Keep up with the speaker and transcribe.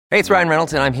Hey, it's Ryan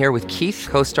Reynolds, and I'm here with Keith,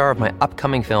 co-star of my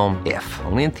upcoming film, If,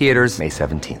 only in theaters May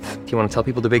 17th. Do you want to tell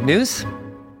people the big news?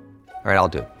 All right, I'll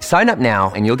do it. Sign up now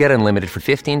and you'll get unlimited for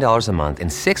 $15 a month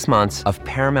and 6 months of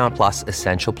Paramount Plus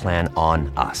Essential Plan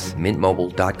on us.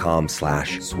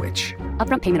 MintMobile.com/switch.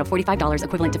 Upfront payment of $45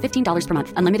 equivalent to $15 per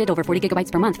month. Unlimited over 40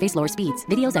 gigabytes per month. Face lower speeds.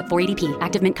 Videos at 480p.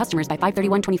 Active Mint customers by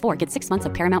 531.24 get 6 months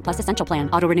of Paramount Plus Essential Plan.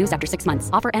 Auto renews after 6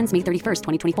 months. Offer ends May 31st,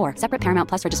 2024. Separate Paramount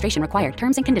Plus registration required.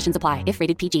 Terms and conditions apply if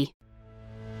rated PG.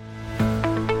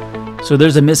 So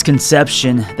there's a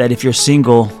misconception that if you're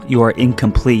single, you are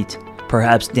incomplete,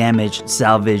 perhaps damaged,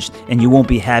 salvaged, and you won't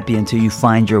be happy until you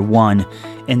find your one.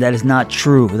 And that is not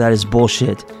true. That is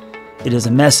bullshit. It is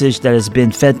a message that has been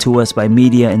fed to us by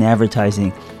media and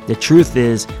advertising. The truth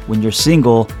is, when you're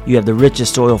single, you have the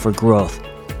richest soil for growth.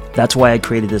 That's why I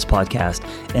created this podcast.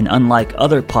 And unlike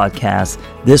other podcasts,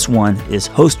 this one is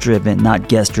host-driven, not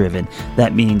guest-driven.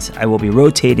 That means I will be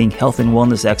rotating health and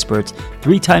wellness experts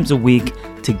 3 times a week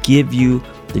to give you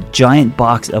the giant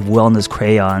box of wellness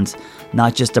crayons,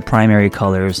 not just the primary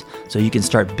colors, so you can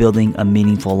start building a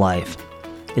meaningful life.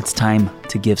 It's time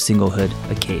to give singlehood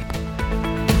a cape.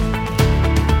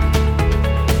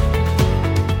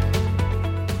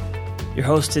 Your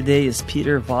host today is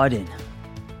Peter Vauden,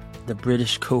 the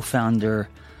British co-founder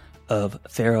of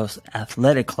Pharos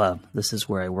Athletic Club. This is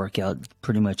where I work out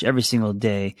pretty much every single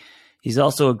day. He's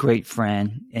also a great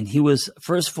friend, and he was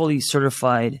first fully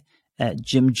certified at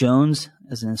Jim Jones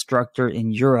as an instructor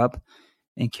in Europe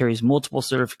and carries multiple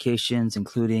certifications,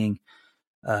 including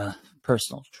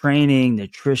personal training,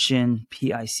 nutrition,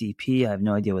 PICP. I have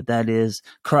no idea what that is,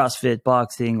 CrossFit,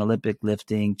 boxing, Olympic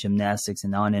lifting, gymnastics,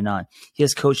 and on and on. He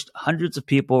has coached hundreds of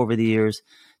people over the years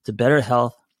to better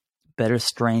health, better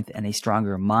strength, and a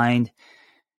stronger mind.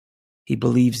 He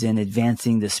believes in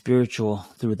advancing the spiritual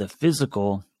through the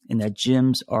physical, and that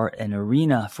gyms are an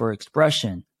arena for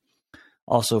expression,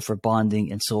 also for bonding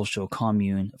and social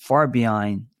commune, far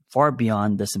beyond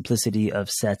the simplicity of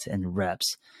sets and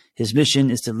reps. His mission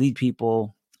is to lead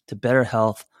people to better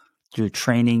health through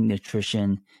training,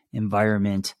 nutrition,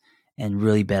 environment, and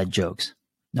really bad jokes.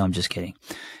 No, I'm just kidding.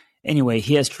 Anyway,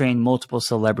 he has trained multiple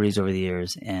celebrities over the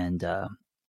years, and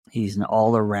he's an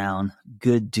all-around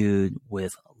good dude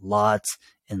with lots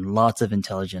and lots of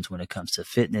intelligence when it comes to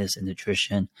fitness and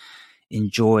nutrition.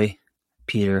 Enjoy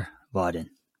Peter Vauden.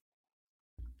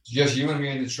 Just you and me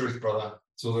and the truth, brother.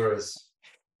 That's all there is.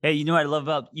 Hey, you know what I love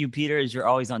about you, Peter, is you're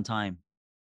always on time.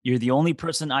 You're the only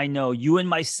person I know, you and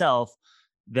myself,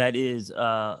 that is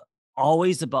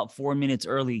always about 4 minutes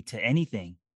early to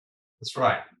anything. That's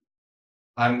right.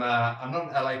 I'm not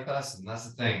an LA person. That's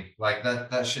the thing. Like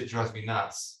that shit drives me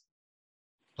nuts.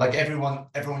 Like everyone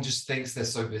just thinks they're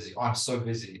so busy. Oh, I'm so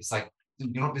busy. It's like,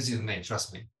 dude, you're not busier than me.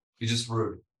 Trust me. You're just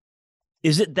rude.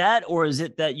 Is it that, or is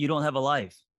it that you don't have a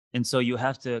life, and so you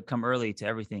have to come early to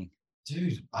everything?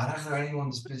 Dude, I don't know anyone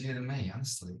that's busier than me,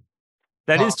 honestly.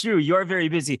 That is true. You're very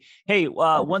busy. Hey,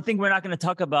 one thing we're not going to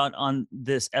talk about on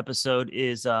this episode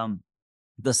is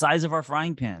the size of our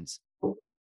frying pans.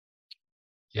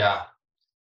 Yeah.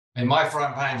 I mean, my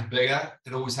frying pan's bigger.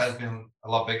 It always has been a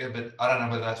lot bigger, but I don't know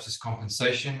whether that's just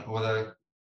compensation or whether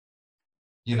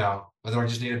I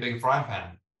just need a bigger frying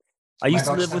pan. I used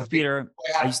to live with Peter.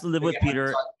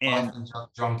 And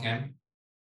John Kim.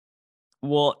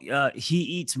 Well, he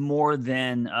eats more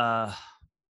than I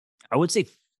would say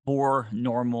four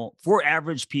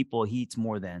average people. He eats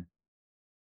more than.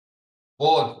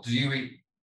 Or do you eat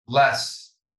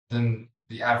less than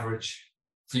the average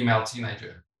female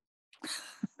teenager?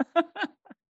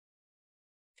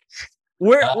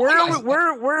 Where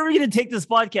are we going to take this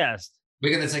podcast?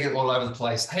 We're going to take it all over the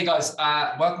place. Hey guys,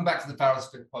 welcome back to the Pharos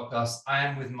Fit Podcast. I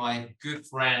am with my good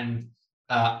friend,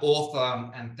 author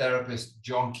and therapist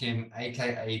John Kim,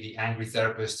 aka the Angry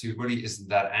Therapist, who really isn't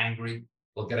that angry.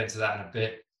 We'll get into that in a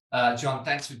bit. John,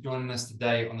 thanks for joining us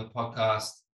today on the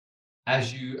podcast.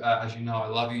 As you know, I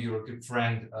love you. You're a good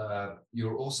friend.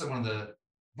 You're also one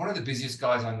of the busiest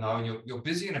guys I know, and you're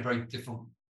busy in a very different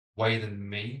way than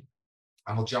me.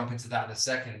 And we'll jump into that in a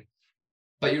second.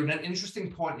 But you're at an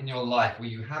interesting point in your life where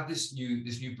you have this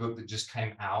new book that just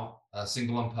came out,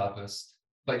 Single on Purpose.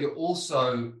 But you're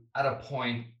also at a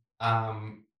point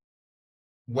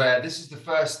where this is the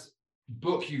first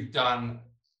book you've done,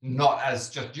 not as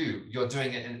just you. You're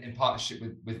doing it in partnership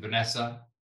with Vanessa.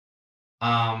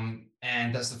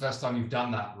 And that's the first time you've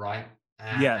done that, right?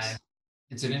 Yes. And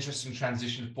it's an interesting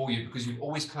transition for you because you've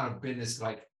always kind of been this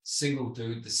like single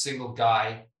dude, the single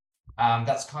guy.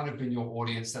 That's kind of been your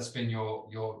audience. That's been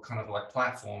your kind of like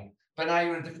platform. But now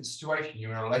you're in a different situation.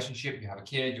 You're in a relationship. You have a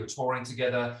kid. You're touring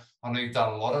together. I know you've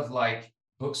done a lot of like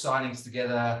book signings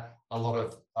together, a lot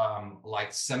of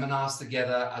like seminars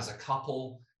together as a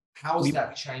couple. How has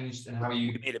that changed, and how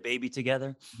you We made a baby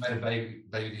together. made a baby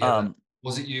together?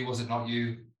 Was it you? Was it not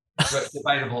you? It's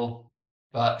debatable,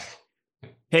 but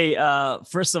Hey,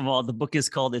 first of all, the book is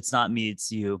called "It's Not Me,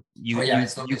 It's You." oh yeah,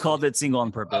 it's not, You called it "Single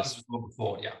on Purpose." this was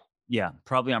before, yeah. Yeah,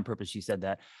 probably on purpose. You said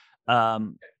that.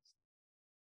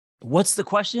 What's the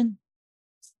question?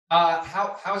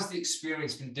 How has the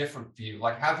experience been different for you?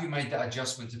 Like, have you made that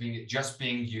adjustment to being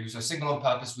you? So single on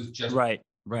purpose was just Right.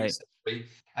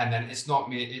 and then it's not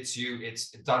me, it's you.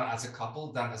 It's done as a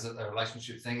couple, done as a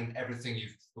relationship thing, and everything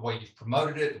the way you've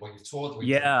promoted it, the way you've taught, the way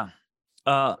Yeah.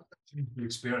 your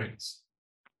experience.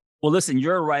 Well, listen,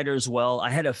 you're a writer as well.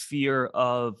 I had a fear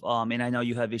of, and I know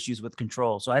you have issues with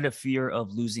control. So I had a fear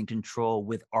of losing control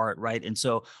with art, right? And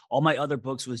so all my other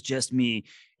books was just me.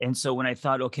 And so when I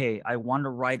thought, okay, I want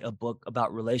to write a book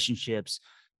about relationships,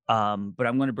 but I'm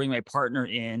going to bring my partner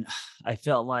in, I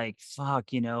felt like, fuck,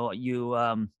 I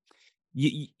didn't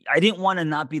want to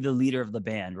not be the leader of the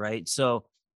band, right? So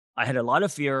I had a lot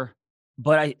of fear,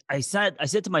 but I said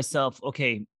to myself,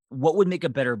 okay, what would make a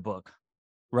better book?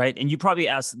 Right. And you probably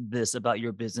asked this about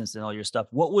your business and all your stuff.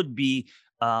 What would be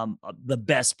the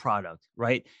best product?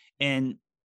 Right. And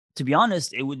to be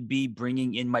honest, it would be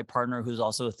bringing in my partner, who's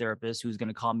also a therapist, who's going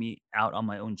to call me out on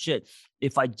my own shit.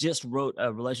 If I just wrote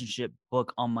a relationship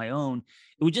book on my own,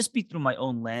 it would just be through my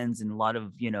own lens and a lot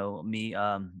of, me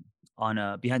on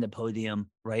behind the podium.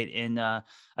 Right. And I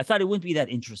thought it wouldn't be that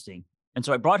interesting. And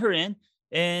so I brought her in.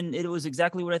 And it was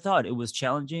exactly what I thought. It was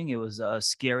challenging. It was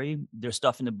scary. There's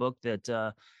stuff in the book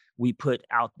that we put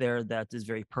out there that is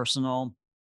very personal.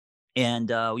 And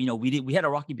we had a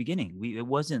rocky beginning. It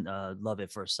wasn't love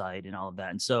at first sight and all of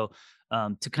that. And so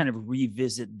to kind of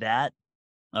revisit that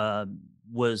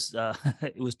was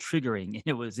it was triggering.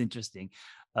 It was interesting.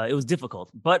 It was difficult.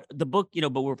 But the book,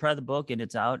 but we're proud of the book and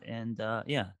it's out. And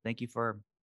yeah, thank you for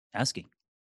asking.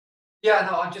 Yeah,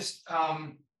 no, I'm just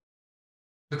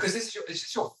because this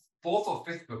is your fourth or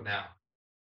fifth book now.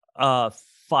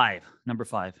 Number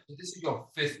 5. This is your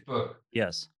fifth book.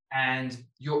 Yes. And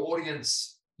your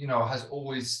audience, has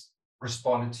always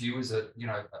responded to you as the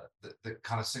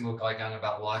kind of single guy going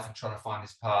about life and trying to find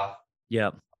his path.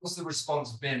 Yeah. What's the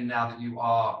response been now that you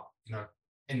are,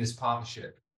 in this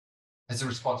partnership? Has the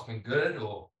response been good,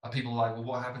 or are people like, well,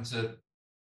 what happened to the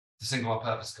single on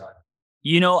purpose guy?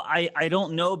 I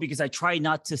don't know, because I try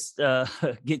not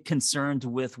to get concerned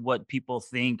with what people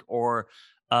think, or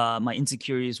my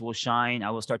insecurities will shine. I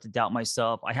will start to doubt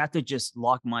myself. I have to just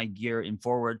lock my gear and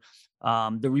forward.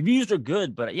 The reviews are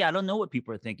good, but yeah, I don't know what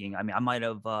people are thinking. I mean, I might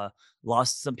have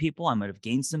lost some people. I might have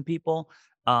gained some people.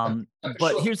 But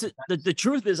sure. Here's the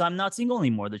truth is I'm not single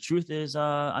anymore. The truth is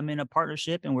I'm in a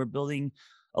partnership and we're building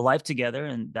a life together,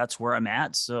 and that's where I'm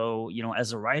at. So,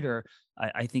 as a writer,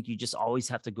 I think you just always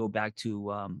have to go back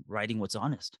to writing what's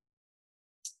honest.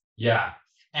 Yeah.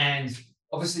 And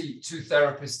obviously 2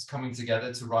 therapists coming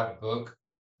together to write a book,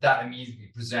 that immediately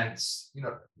presents,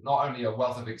 not only a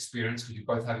wealth of experience, because you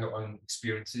both have your own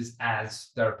experiences as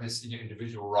therapists in your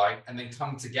individual right, and then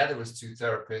come together as 2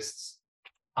 therapists.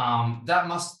 That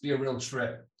must be a real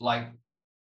trip, like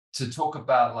to talk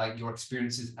about like your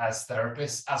experiences as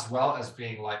therapists, as well as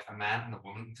being like a man and a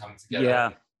woman coming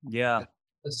together. Yeah.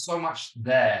 There's so much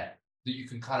there that you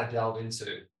can kind of delve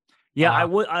into. Yeah, I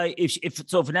would. If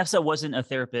Vanessa wasn't a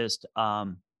therapist, I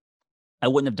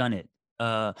wouldn't have done it.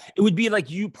 It would be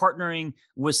like you partnering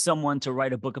with someone to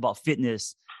write a book about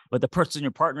fitness, but the person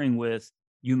you're partnering with,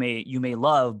 you may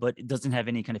love, but it doesn't have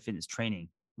any kind of fitness training,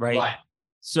 right?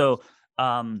 So,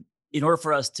 in order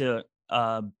for us to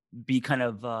be kind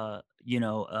of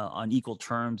on equal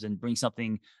terms and bring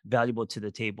something valuable to the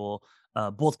table,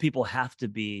 both people have to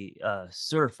be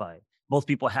certified. Both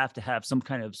people have to have some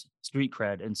kind of street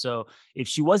cred. And so if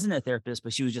she wasn't a therapist,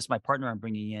 but she was just my partner I'm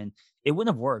bringing in, it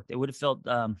wouldn't have worked. It would have felt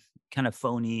kind of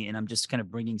phony, and I'm just kind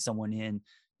of bringing someone in,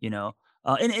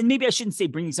 and maybe I shouldn't say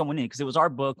bringing someone in, because it was our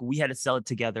book. We had to sell it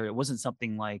together. It wasn't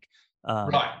something like,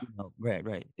 right.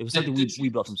 It was something we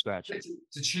built from scratch.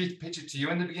 Did she pitch it to you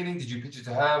in the beginning? Did you pitch it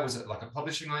to her? Was it like a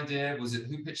publishing idea?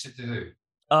 Who pitched it to who?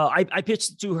 I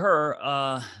pitched to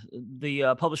her.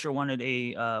 The publisher wanted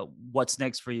a what's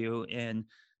next for you, and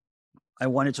I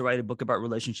wanted to write a book about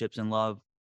relationships and love.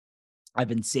 I've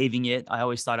been saving it. I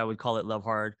always thought I would call it Love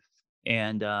Hard,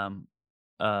 and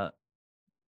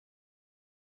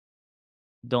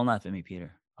don't laugh at me,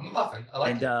 Peter. I'm laughing. I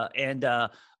like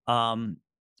it.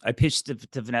 I pitched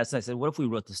to Vanessa. I said, "What if we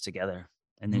wrote this together?"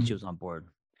 And then she was on board.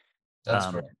 That's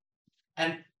great.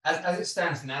 And as it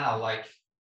stands now, like,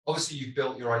 obviously you've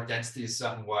built your identity a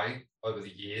certain way over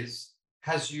the years.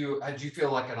 Do you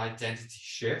feel like an identity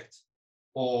shift,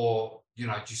 or do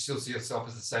you still see yourself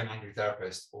as the same angry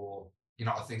therapist, or,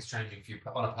 are things changing for you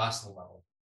on a personal level?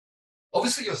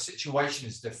 Obviously, your situation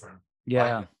is different.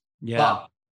 Yeah. Right? Yeah. But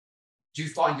do you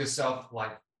find yourself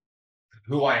like,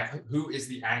 who is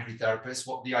the angry therapist?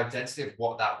 What the identity of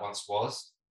what that once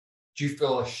was? Do you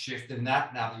feel a shift in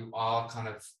that now that you are kind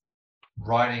of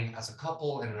writing as a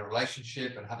couple in a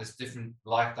relationship and have this different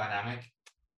life dynamic?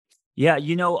 Yeah.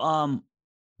 A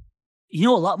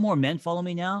lot more men follow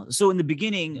me now. So in the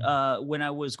beginning, when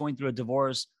I was going through a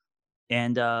divorce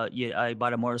and I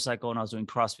bought a motorcycle and I was doing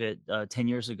CrossFit 10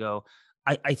 years ago,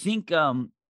 I think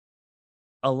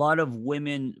a lot of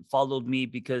women followed me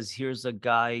because here's a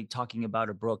guy talking about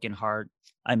a broken heart.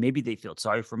 Maybe they felt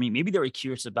sorry for me. Maybe they were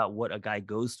curious about what a guy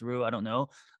goes through. I don't know.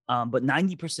 But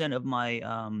 90% of my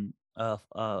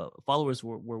followers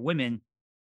were women,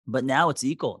 but now it's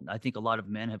equal. I think a lot of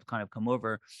men have kind of come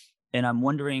over, and I'm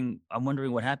wondering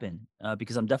what happened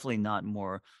because I'm definitely not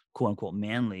more quote unquote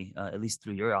manly, at least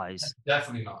through your eyes.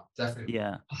 Definitely not. Definitely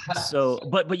Yeah. not. So,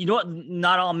 but you know what?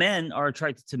 Not all men are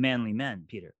attracted to manly men,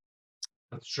 Peter.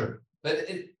 That's true. But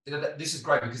this is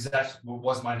great because that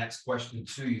was my next question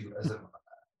to you as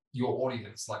your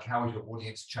audience. Like, how has your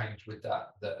audience changed with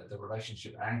the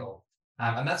relationship angle?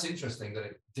 And that's interesting that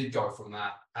it did go from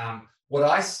that. What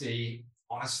I see,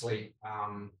 honestly,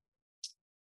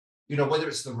 whether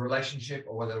it's the relationship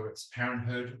or whether it's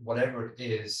parenthood, whatever it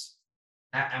is,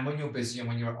 and when you're busy and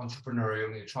when you're entrepreneurial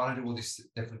and you're trying to do all these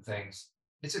different things,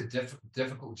 it's a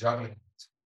difficult juggling.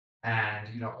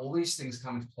 And all these things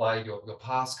come into play. Your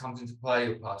past comes into play.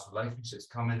 Your past relationships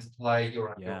come into play.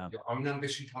 Your own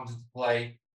ambition comes into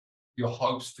play. Your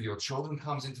hopes for your children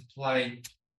comes into play.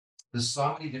 There's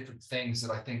so many different things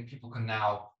that I think people can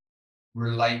now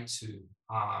relate to.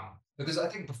 Because I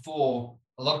think before,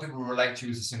 a lot of people relate to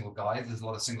you as a single guy. There's a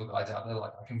lot of single guys out there,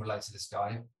 like, I can relate to this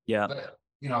guy. Yeah. But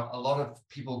a lot of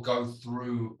people go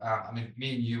through.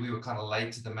 Me and you, we were kind of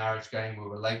late to the marriage game. We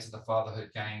were late to the fatherhood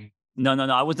game. No.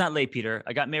 I was not late, Peter.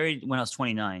 I got married when I was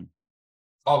 29.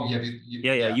 Oh yeah,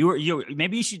 yeah. You were.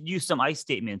 Maybe you should use some I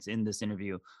statements in this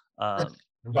interview.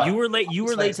 Right. You were late. You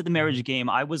were late to the marriage game.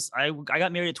 I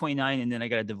got married at 29, and then I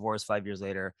got a divorce 5 years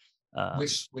later.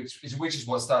 Which is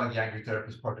what started the Angry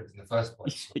Therapist Project in the first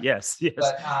place. Right? Yes.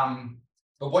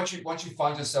 But once you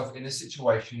find yourself in a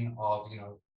situation of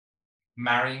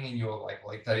marrying in your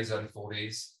late 30s, early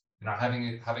 40s,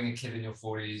 having a kid in your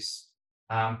 40s,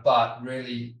 but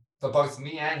really for both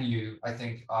me and you, I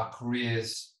think our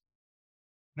careers.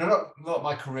 Not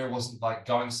my career wasn't like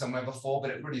going somewhere before,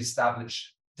 but it really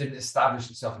didn't establish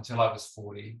itself until I was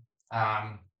 40.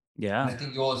 Yeah. And I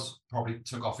think yours probably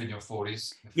took off in your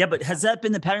 40s. Yeah, but has that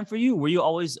been the pattern for you? Were you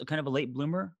always kind of a late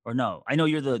bloomer, or no? I know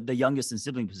you're the youngest in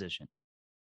sibling position.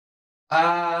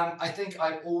 I think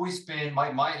I've always been,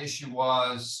 my issue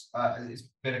was, it's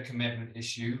been a commitment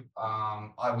issue.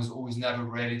 I was always never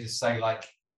ready to say like,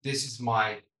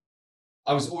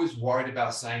 I was always worried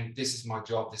about saying, this is my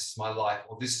job, this is my life,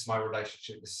 or this is my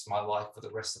relationship, this is my life for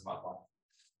the rest of my life.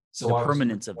 So the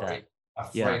permanence of that.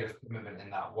 Afraid of commitment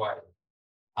in that way.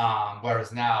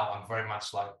 Whereas now I'm very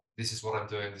much like, this is what I'm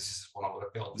doing, this is what I want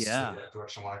to build, this is the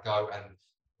direction I want to go. And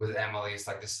with Emily, it's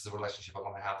like, this is the relationship I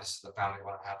want to have, this is the family I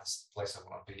want to have, this is the place I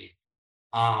want to be.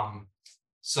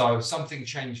 So something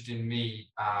changed in me,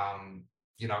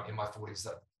 in my 40s,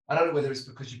 that I don't know whether it's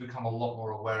because you become a lot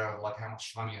more aware of like how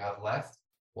much time you have left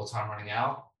or time running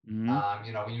out. Mm-hmm.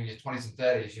 When you're in your 20s and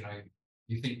 30s,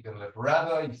 you think you're going to live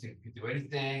forever, you think you can do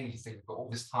anything, you think you've got all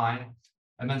this time.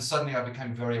 And then suddenly I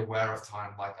became very aware of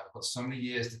time. Like, I've got so many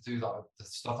years to do the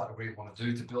stuff that I really want to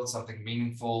do, to build something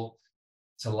meaningful,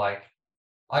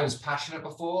 I was passionate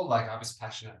before. Like, I was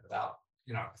passionate about,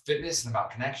 fitness and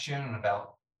about connection and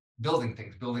about building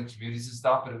things, building communities and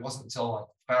stuff. But it wasn't until like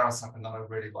Farrell something that I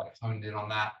really honed in on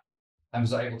that and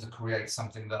was able to create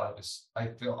something that I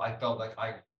felt like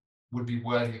I would be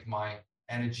worthy of my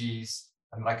energies,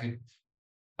 and I could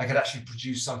actually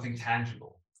produce something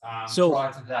tangible. So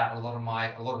prior to that, a lot of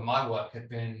my work had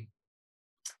been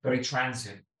very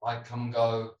transient, like come and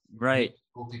go. Right.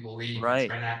 People leave. Right.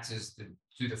 Train actors to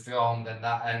do the film, then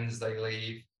that ends, they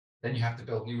leave. Then you have to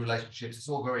build new relationships. It's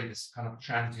all very this kind of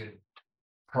transient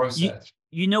process.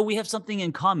 We have something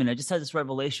in common. I just had this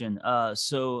revelation.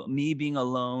 So me being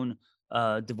alone,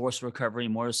 divorce recovery,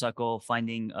 motorcycle,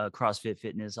 finding CrossFit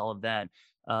fitness, all of that.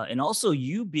 And also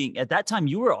you being, at that time,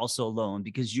 you were also alone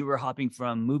because you were hopping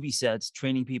from movie sets,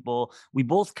 training people. We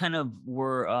both kind of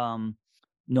were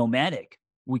nomadic.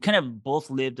 We kind of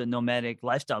both lived a nomadic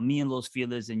lifestyle, me in Los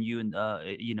Feliz and you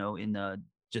in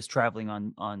just traveling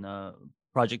on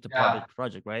project to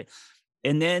project, right?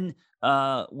 And then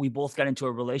we both got into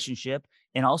a relationship,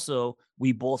 And also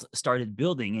we both started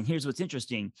building. And here's what's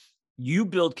interesting. You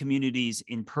build communities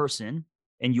in person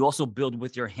and you also build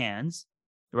with your hands,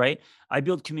 right? I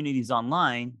build communities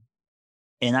online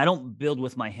and I don't build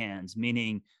with my hands,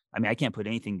 meaning, I mean, I can't put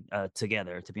anything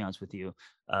together, to be honest with you,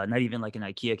 not even like an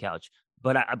IKEA couch.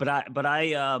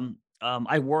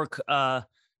 I work. I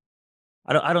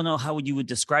don't know how you would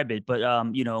describe it, but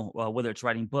whether it's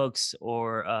writing books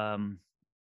or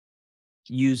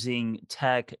using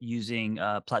tech, using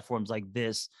platforms like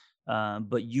this,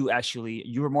 but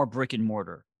you're more brick and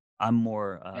mortar. I'm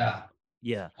more, Yeah.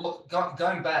 yeah, Well,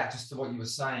 going back just to what you were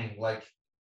saying, like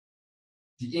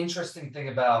the interesting thing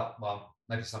about, well,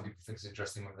 maybe some people think it's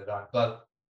interesting when they don't, but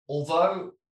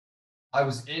although I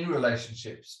was in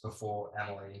relationships before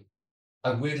Emily,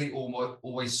 I weirdly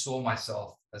always saw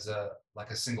myself as a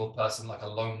single person, like a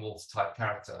lone wolf type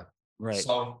character. right.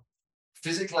 So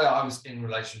physically, I was in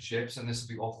relationships, and this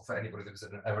would be awful for anybody that was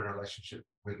ever in a relationship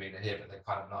with me to hear, but they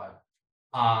kind of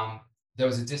know. There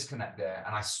was a disconnect there,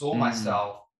 and I saw Mm.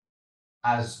 myself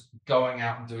as going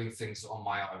out and doing things on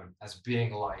my own, as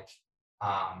being like,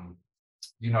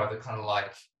 the kind of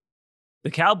like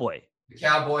The cowboy. the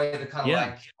cowboy, the kind of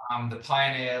Yeah. like the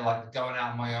pioneer, like going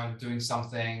out on my own, doing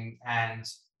something. And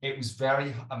it was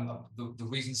very the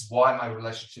reasons why my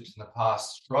relationships in the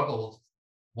past struggled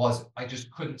was I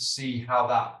just couldn't see how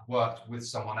that worked with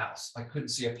someone else. I couldn't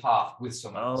see a path with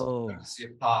someone else. I couldn't Oh, see a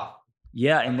path.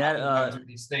 yeah. Like, And I'm that, going to do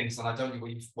these things, and I don't know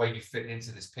where you fit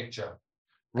into this picture.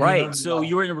 And right. So like,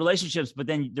 you were in relationships, but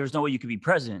then there's no way you could be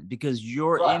present because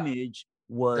your right, image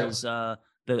there was was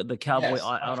the cowboy yes,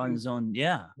 I out on couldn't. his own.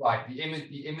 Yeah. Right. The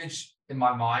image in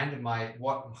my mind, and my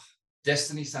what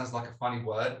destiny sounds like a funny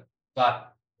word,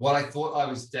 but what I thought I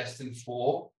was destined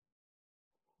for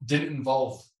didn't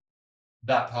involve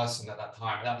that person at that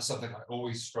time. And that was something I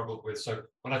always struggled with. So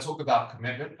when I talk about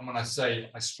commitment, and when I say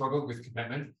I struggled with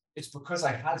commitment, it's because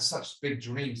I had such big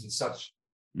dreams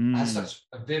and I had Mm. such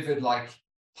a vivid like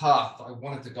path that I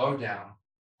wanted to go down.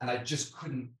 And I just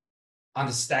couldn't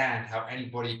understand how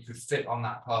anybody could fit on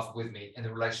that path with me in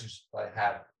the relationship I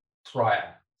had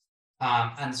prior.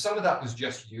 And some of that was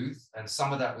just youth, and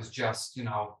some of that was just,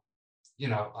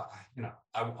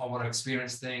 I want to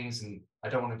experience things, and I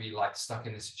don't want to be like stuck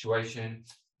in this situation.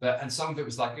 And some of it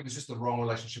was like it was just the wrong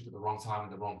relationship at the wrong time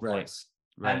in the wrong Right. place.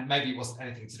 Right. And maybe it wasn't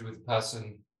anything to do with the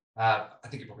person. I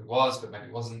think it probably was, but maybe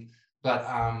it wasn't. But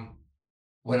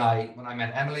when I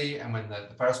met Emily, and when the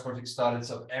Paris project started,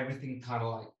 so everything kind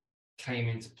of like came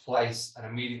into place, and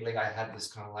immediately I had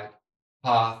this kind of like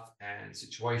path and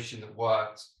situation that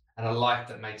worked, and a life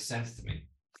that made sense to me.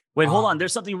 Wait, hold on. Um,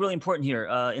 There's something really important here.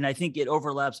 And I think it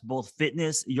overlaps both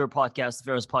fitness, your podcast, the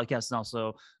Pharaoh's podcast, and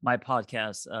also my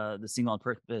podcast, the Single on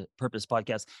Purpose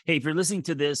podcast. Hey, if you're listening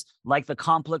to this, like the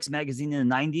Complex magazine in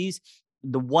the 90s,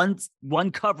 the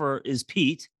one cover is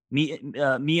Pete,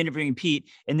 me interviewing Pete.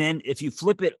 And then if you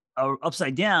flip it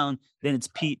upside down, then it's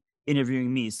Pete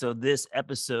interviewing me. So this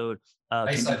episode can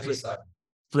be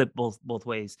flipped both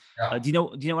ways. Yeah, Do you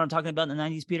know what I'm talking about in the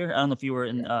 90s, Peter? I don't know if you were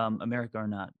in America or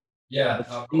not. yeah.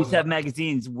 But they used to have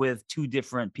magazines with two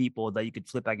different people that you could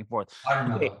flip back and forth. I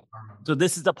remember. Okay, so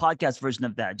this is the podcast version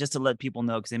of that, just to let people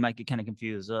know because they might get kind of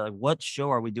confused. What show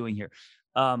are we doing here?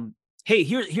 Hey,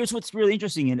 here's what's really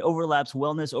interesting and overlaps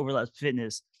wellness, overlaps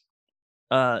fitness.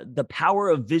 The power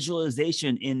of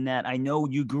visualization in that I know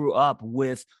you grew up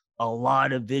with a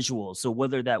lot of visuals. So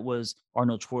whether that was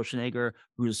Arnold Schwarzenegger,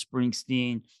 Bruce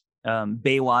Springsteen,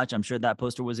 Baywatch, I'm sure that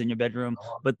poster was in your bedroom,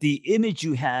 but the image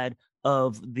you had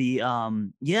of the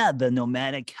the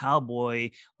nomadic cowboy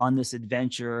on this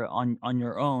adventure on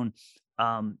your own,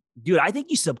 dude, I think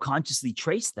you subconsciously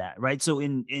traced that, right? So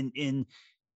and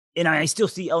I still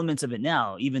see elements of it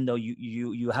now, even though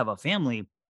you have a family.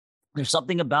 There's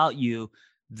something about you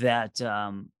that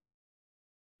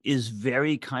is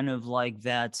very kind of like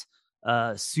that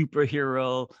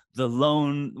superhero, the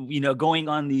lone, going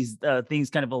on these things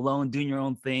kind of alone, doing your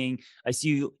own thing. I see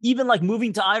you even like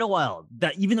moving to Idlewild,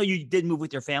 that even though you did move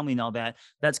with your family and all that,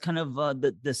 that's kind of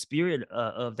the spirit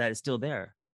of that is still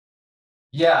there.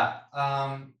 Yeah,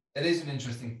 it is an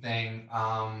interesting thing.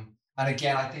 And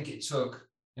again, I think it took,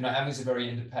 Emily's a very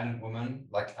independent woman,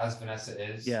 like as Vanessa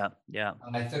is. Yeah, yeah.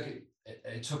 And I think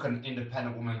it took an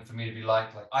independent woman for me to be like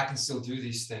I can still do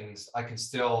these things. I can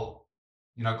still,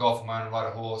 go off on my own and ride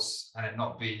a horse and it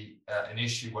not be an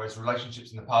issue. Whereas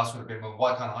relationships in the past would have been, well,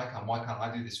 why can't I come? Why can't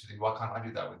I do this with you? Why can't I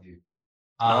do that with you?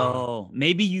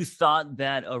 Maybe you thought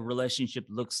that a relationship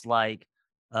looks like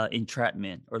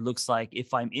entrapment, or looks like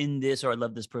if I'm in this or I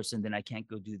love this person, then I can't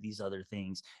go do these other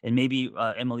things. And maybe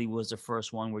Emily was the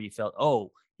first one where you felt,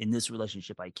 oh, in this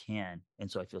relationship I can, and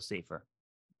so I feel safer.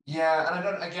 Yeah, and I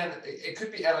don't. Again, it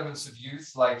could be elements of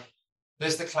youth. Like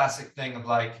there's the classic thing of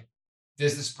like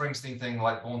there's the Springsteen thing,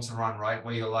 like Born to Run, right?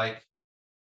 Where you're like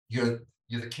you're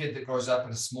you're the kid that grows up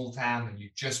in a small town and you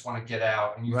just want to get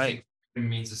out and you Right. think it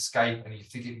means escape and you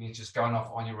think it means just going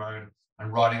off on your own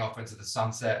and riding off into the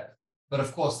sunset. But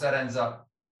of course, that ends up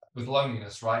with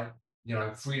loneliness, right? You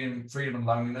know, freedom and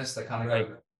loneliness, they kind of Right.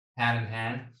 go hand in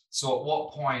hand. So at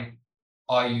what point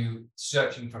are you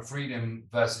searching for freedom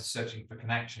versus searching for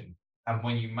connection? And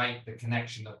when you make the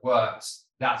connection that works,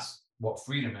 that's what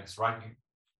freedom is, right?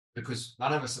 Because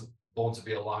none of us are born to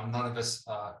be alone. None of us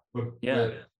we're, Yeah.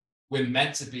 we're we're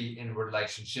meant to be in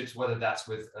relationships, whether that's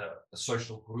with a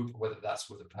social group, whether that's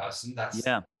with a person. That's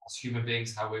Yeah. as human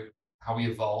beings how we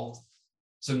evolved.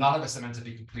 So none of us are meant to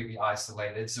be completely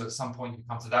isolated. So at some point you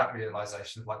come to that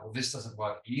realization of like, well, this doesn't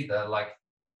work either. Like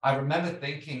I remember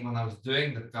thinking when I was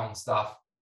doing the film stuff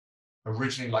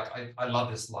originally, like I love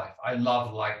this life. I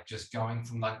love like just going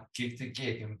from like gig to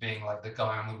gig and being like the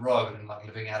guy on the road and like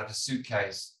living out of a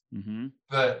suitcase. Mm-hmm.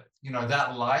 But you know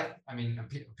that life. I mean,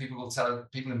 people will tell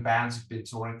people in bands who've been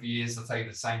touring for years. They'll tell you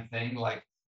the same thing. Like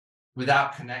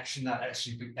without connection, that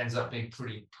actually ends up being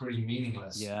pretty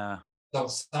meaningless. Yeah. So at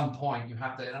some point, you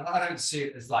have to. And I don't see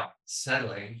it as like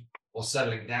settling or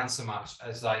settling down so much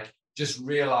as like just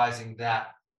realizing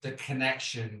that the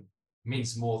connection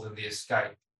means more than the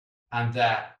escape, and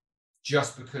that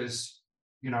just because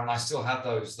and I still have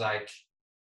those like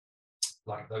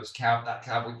those that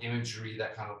cowboy imagery,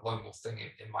 that kind of lone wolf thing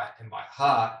in my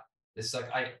heart. It's like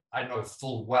I know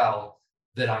full well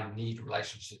that I need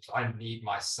relationships. I need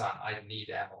my son. I need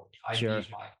Emily. Sure.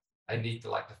 I need the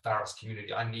Pharos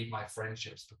community. I need my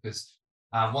friendships because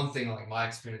one thing like my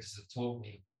experiences have taught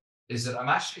me is that I'm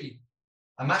actually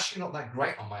not that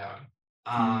great on my own.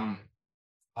 Mm.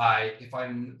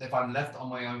 If I'm left on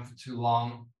my own for too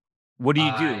long, What do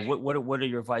you do? I What are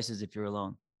your vices if you're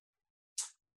alone?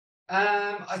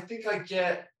 I think I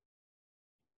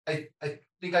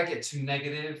think I get too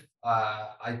negative.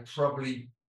 I'd probably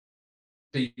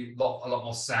be a lot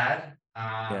more sad.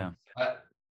 Yeah.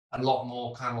 A lot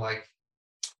more kind of like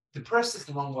depressed is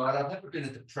the wrong word. I've never been a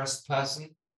depressed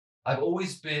person. I've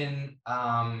always been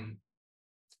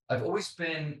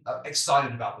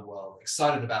excited about the world,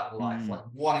 excited about life, Mm. like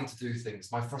wanting to do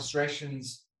things. My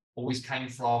frustrations always came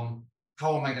from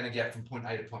how am I going to get from point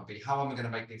A to point B? How am I going to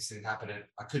make these things happen? And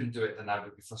I couldn't do it, then I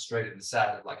would be frustrated and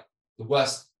sad. Like the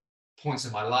worst points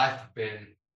in my life have been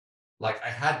like I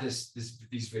had these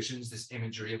visions, this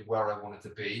imagery of where I wanted to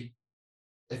be.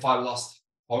 If I lost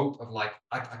hope of like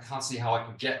I can't see how I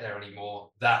can get there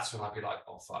anymore, that's when I'd be like,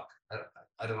 oh fuck,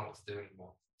 I don't know what to do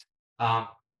anymore.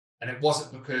 And it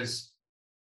wasn't because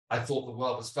I thought the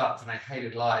world was fucked and I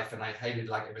hated life and I hated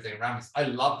like everything around me. I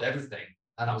loved everything,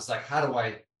 and I was like, how do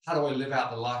I live out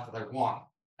the life that I want?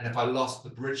 And if I lost the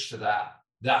bridge to that,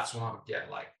 that's when I would get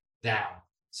like down.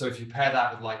 So if you pair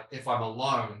that with like if I'm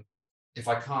alone, if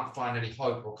I can't find any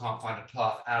hope or can't find a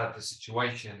path out of the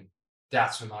situation,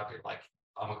 that's when I'd be like,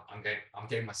 I'm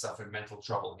getting myself in mental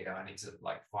trouble here. I need to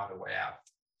like find a way out.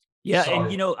 Yeah,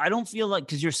 and So I don't feel like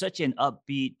because you're such an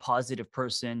upbeat, positive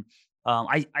person.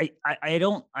 I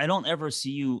don't ever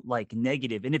see you like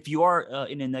negative, and if you are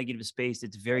in a negative space,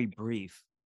 it's very brief,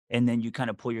 and then you kind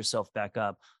of pull yourself back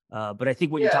up. But I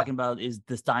think what you're yeah, talking about is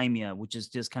dysthymia, which is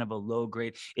just kind of a low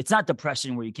grade. It's not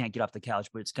depression where you can't get off the couch,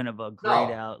 but it's kind of a grayed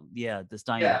no, out, yeah,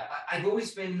 dysthymia. yeah, I've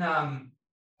always been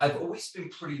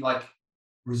pretty like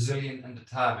resilient and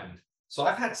determined. So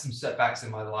I've had some setbacks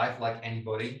in my life, like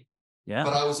anybody. Yeah.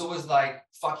 But I was always like,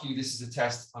 fuck you, this is a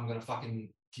test. I'm gonna fucking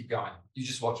keep going. You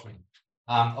just watch me.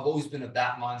 I've always been of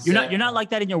that mindset. You're not like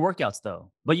that in your workouts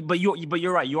though. But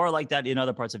you're right. You are like that in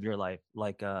other parts of your life.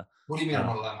 Like What do you mean I'm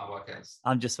uh not allowed my workouts?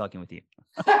 I'm just fucking with you.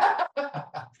 Right,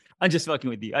 I'm just fucking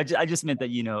with you. I just meant that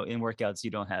in workouts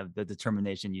you don't have the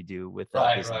determination you do with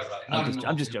right. business. No, I'm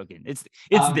no, just no. joking. It's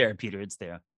Um, there, Peter. It's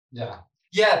there. yeah.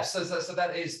 Yeah. So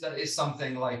that is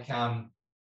something like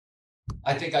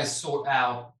I think I sort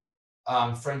out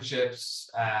friendships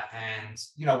and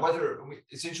whether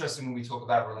it's interesting when we talk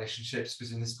about relationships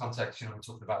because in this context we're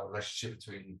talking about a relationship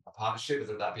between a partnership,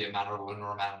 whether that be a man or a woman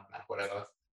or a man and a man, whatever.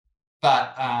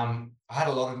 But I had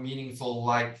a lot of meaningful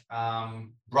like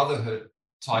brotherhood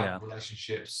type Yeah.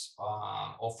 relationships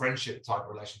or friendship type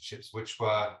relationships which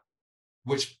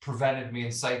prevented me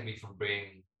and saved me from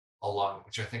being alone,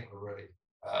 which I think were really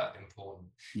important.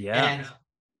 Yeah. And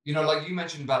like you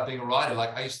mentioned about being a writer,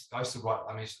 like I used to write.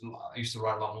 I mean, I used to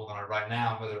write a lot more than I write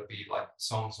now, whether it be like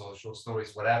songs or short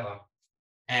stories, whatever.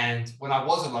 And when I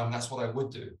was alone, that's what I would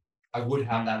do. I would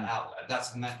have that Mm,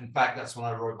 outlet. In fact, that's when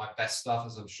I wrote my best stuff,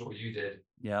 as I'm sure you did.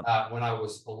 yep. When I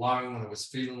was alone, when I was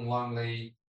feeling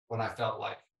lonely, when I felt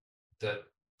like the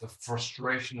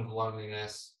frustration of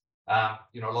loneliness.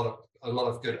 You know, a lot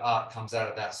of good art comes out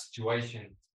of that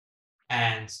situation.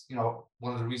 And you know,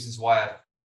 one of the reasons why I've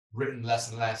written less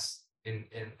and less in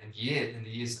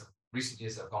recent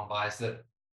years that have gone by is that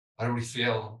I don't really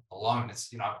feel alone.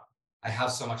 It's, you know, I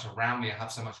have so much around me, I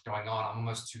have so much going on. I'm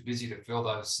almost too busy to feel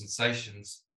those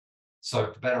sensations.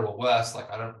 So for better or worse, like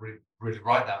I don't really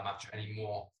write that much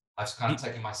anymore. I've just kind of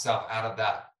taken myself out of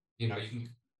that, you know, you can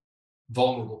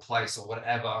vulnerable place or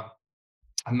whatever,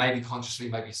 and maybe consciously,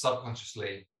 maybe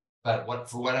subconsciously, but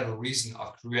for whatever reason,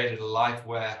 I've created a life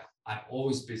where I'm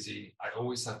always busy. I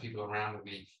always have people around with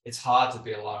me. It's hard to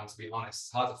be alone, to be honest.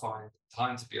 It's hard to find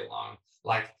time to be alone.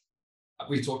 Like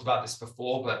we talked about this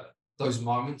before, but those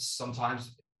moments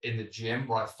sometimes in the gym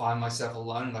where I find myself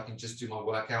alone and I can just do my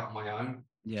workout on my own,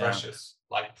 precious,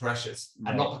 like precious.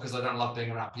 Right. And not because I don't love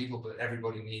being around people, but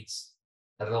everybody needs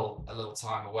a little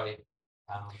time away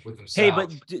with themselves. Hey,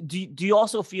 but do you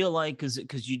also feel like,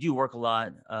 because you do work a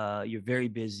lot, you're very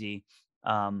busy.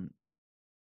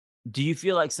 Do you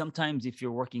feel like sometimes if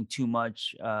you're working too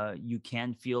much, you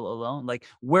can feel alone? Like,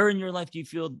 where in your life do you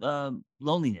feel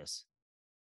loneliness?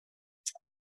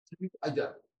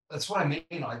 That's what I mean.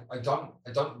 I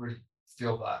don't really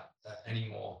feel that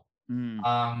anymore.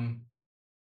 Mm.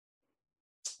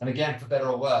 And again, for better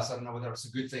or worse, I don't know whether it's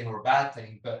a good thing or a bad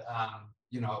thing, but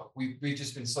you know, we've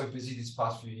just been so busy these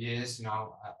past few years, you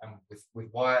know, and with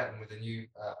Wyatt and with a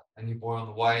new boy on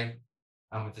the way,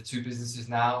 and with the 2 businesses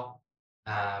now.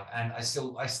 And I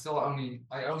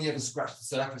only ever scratch the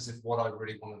surface of what I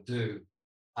really want to do.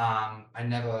 I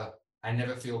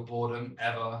never feel boredom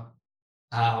ever.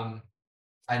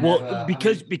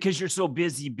 Because you're so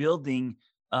busy building,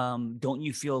 don't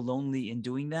you feel lonely in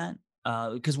doing that?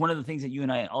 Because one of the things that you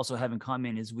and I also have in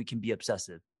common is we can be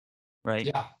obsessive, right?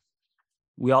 Yeah.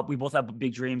 We both have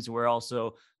big dreams.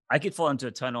 I could fall into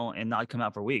a tunnel and not come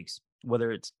out for weeks,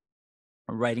 whether it's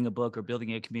writing a book or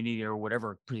building a community or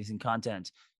whatever, producing content.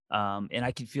 And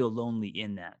I could feel lonely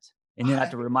in that. And then I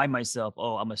have to remind myself,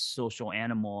 oh, I'm a social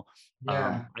animal.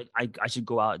 Yeah. I should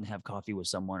go out and have coffee with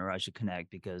someone, or I should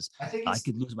connect, because I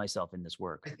could lose myself in this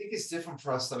work. I think it's different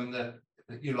for us. I mean, that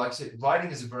you know, like I said, writing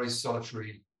is a very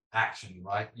solitary action,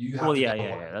 right? You have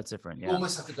That's different. You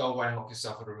almost have to go away and lock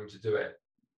yourself in a room to do it.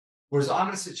 Whereas I'm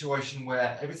in a situation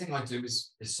where everything I do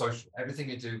is social. Everything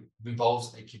I do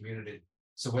involves a community.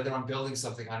 So whether I'm building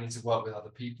something, I need to work with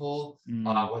other people,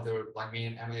 whether like me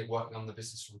and Emily are working on the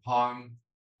business from home,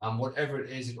 whatever it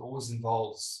is, it always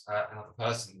involves another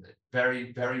person.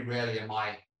 Very, very rarely am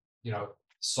I, you know,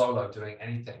 solo doing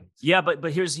anything. Yeah, but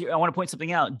I want to point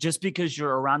something out. Just because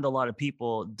you're around a lot of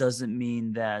people doesn't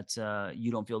mean that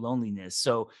you don't feel loneliness.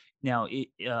 So now,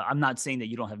 I'm not saying that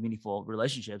you don't have meaningful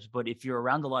relationships, but if you're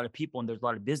around a lot of people and there's a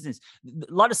lot of business,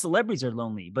 a lot of celebrities are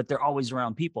lonely, but they're always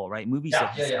around people, right? Movie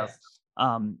stuff.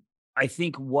 I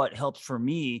think what helps for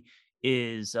me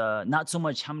is not so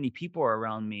much how many people are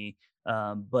around me,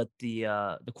 but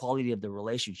the quality of the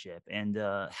relationship, and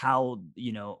how,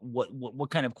 you know, what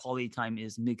kind of quality time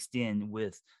is mixed in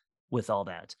with all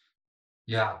that.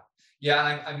 Yeah.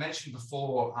 I mentioned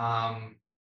before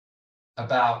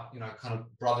about, you know, kind of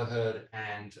brotherhood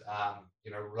and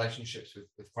you know, relationships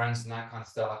with friends and that kind of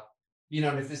stuff. You know,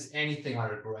 and if there's anything I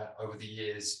regret over the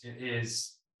years, it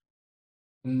is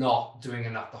not doing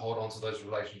enough to hold on to those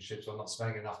relationships, or not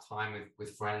spending enough time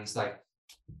with friends. Like,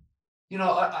 you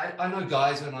know, I know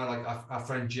guys, and I like our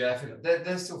friend Jeff,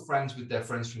 they're still friends with their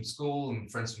friends from school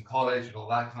and friends from college and all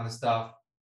that kind of stuff.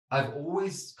 I've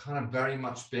always kind of very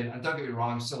much been, and don't get me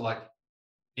wrong, I'm still like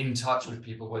in touch with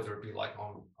people, whether it be like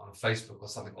on Facebook or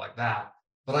something like that.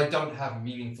 But I don't have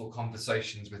meaningful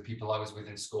conversations with people I was with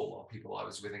in school or people I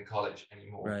was with in college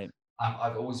anymore. Right.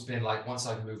 I've always been like, once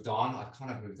I've moved on, I've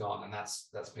kind of moved on, and that's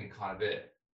been kind of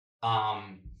it.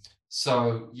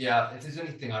 So yeah, if there's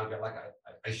anything I regret, like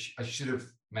I should have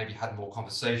maybe had more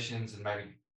conversations and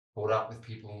maybe caught up with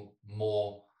people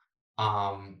more.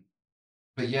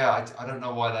 But yeah, I don't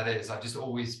know why that is. I've just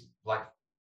always like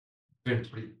been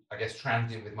pretty, I guess,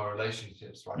 transient with my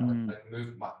relationships, right? I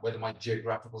moved whether my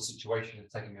geographical situation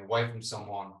has taken me away from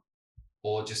someone,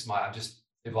 or just I've just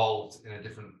evolved in a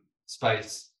different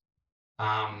space.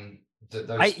 I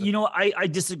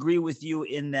disagree with you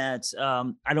in that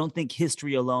I don't think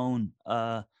history alone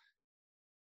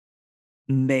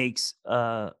makes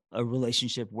a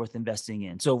relationship worth investing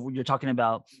in. So you're talking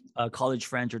about college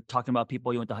friends, you're talking about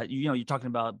people you went to, you know, you're talking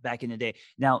about back in the day.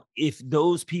 Now, if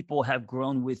those people have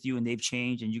grown with you and they've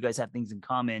changed and you guys have things in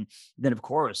common, then of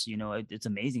course, you know, it's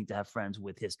amazing to have friends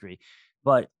with history.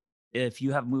 But if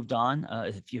you have moved on,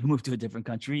 if you've moved to a different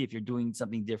country, if you're doing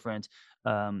something different,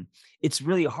 it's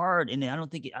really hard. And I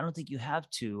don't think you have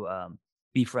to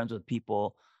be friends with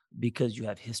people because you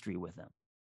have history with them.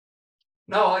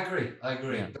 No, I agree. I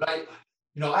agree. Yeah. But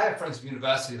I have friends from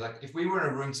university. Like, if we were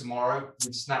in a room tomorrow,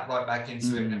 we'd snap right back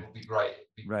into it, and Hmm. it would be great.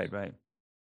 Right. Right.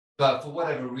 But for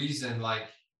whatever reason, like,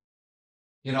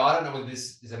 I don't know whether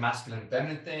this is a masculine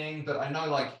feminine thing, but I know,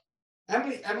 like,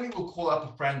 Emily will call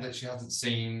up a friend that she hasn't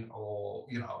seen, or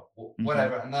Hmm.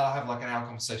 whatever, and they'll have like an hour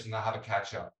conversation. They'll have a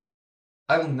catch up.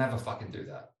 I will never fucking do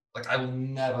that. Like, I will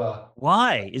never.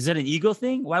 Why? Is that an ego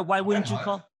thing? Why I don't wouldn't you know.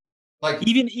 call? Like,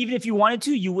 Even if you wanted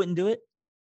to, you wouldn't do it?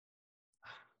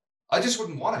 I just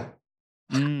wouldn't want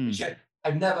to. Mm. Yeah,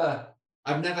 I've never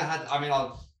had. I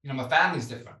mean, my family's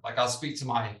different. Like, I'll speak to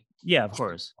my Yeah, of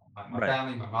course. my Right.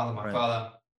 family, my mother, my Right.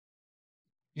 father.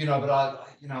 But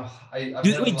I've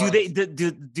Do never wait,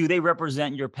 liked. do they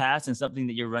represent your past and something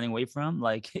that you're running away from?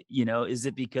 Like, is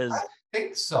it I because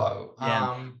think so.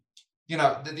 yeah,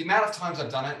 The amount of times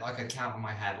I've done it, like, I count on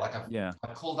my hand. Like, yeah,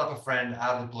 I've called up a friend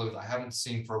out of the blue that I haven't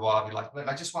seen for a while. Be like, look,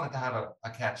 I just wanted to have a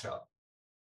catch up.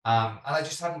 And I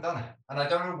just haven't done it. And I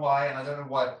don't know why. And I don't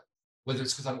know whether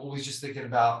it's because I'm always just thinking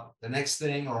about the next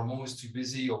thing, or I'm always too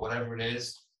busy, or whatever it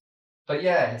is. But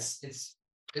yeah, it's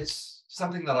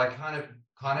something that I kind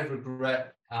of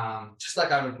regret. Just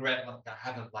like I regret, like, I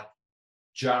haven't, like,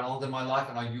 journaled in my life.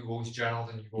 I know you've always journaled,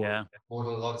 and you've always yeah.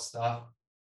 recorded a lot of stuff.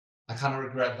 I kind of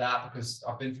regret that, because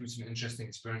I've been through some interesting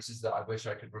experiences that I wish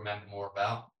I could remember more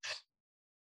about.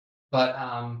 But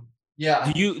yeah, I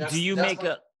Do think you that's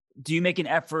what. do you make an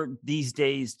effort these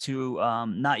days to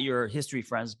not your history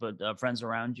friends, but friends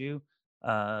around you,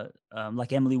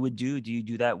 like Emily would do? Do you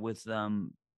do that with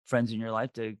friends in your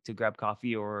life to grab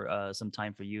coffee or some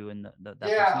time for you and that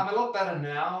Yeah, person? I'm a lot better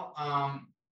now.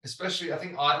 Especially, I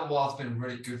think Idlewild has been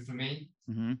really good for me,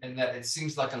 Hmm. in that it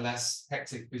seems like a less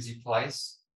hectic, busy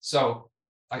place. So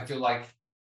I feel like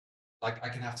I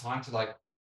can have time to, like,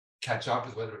 catch up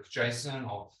with, whether it's Jason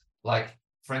or, like,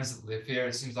 friends that live here.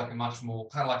 It seems like a much more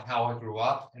kind of like how I grew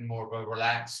up, in more of a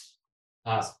relaxed,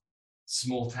 uh,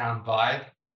 small town vibe.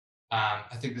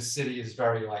 I think the city is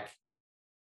very, like,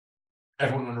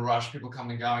 everyone in a rush, people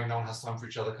coming and going, no one has time for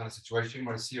each other kind of situation.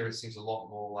 Whereas here, it seems a lot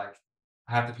more like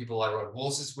I have the people I rode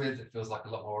horses with. It feels like a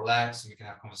lot more relaxed, and we can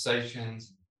have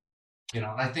conversations. And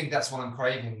I think that's what I'm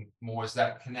craving more, is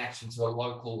that connection to a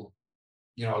local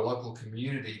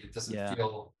community that doesn't Yeah.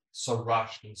 feel so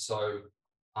rushed and so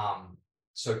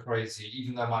crazy.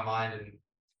 Even though my mind and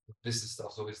business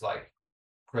stuff's always, like,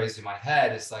 crazy in my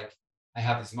head, it's like I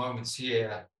have these moments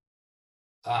here,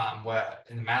 where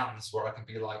in the mountains, where I can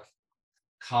be, like,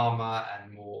 calmer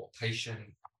and more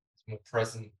patient, more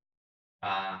present.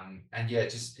 And yeah, it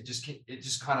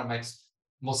just kind of makes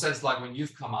more sense. Like, when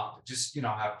you've come up, just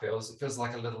how it feels. It feels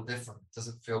like a little different. It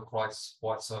doesn't feel quite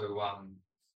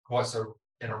so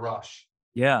in a rush.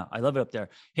 Yeah, I love it up there.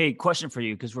 Hey, question for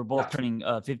you because we're both Yeah, turning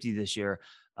 50 this year.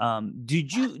 Do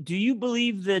you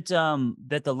believe that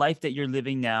that the life that you're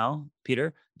living now,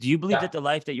 Peter, do you believe yeah. that the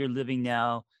life that you're living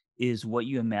now is what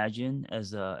you imagine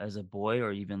as a boy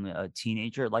or even a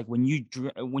teenager? Like when you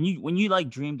like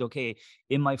dreamed, okay,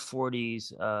 in my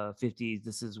 40s, 50s,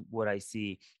 this is what I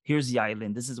see. Here's the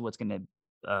island. This is what's going to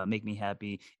make me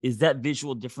happy. Is that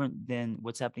visual different than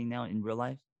what's happening now in real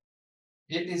life?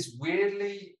 It is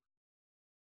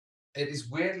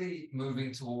weirdly,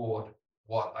 moving toward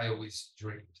what I always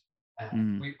dreamed.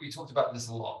 And Mm, we talked about this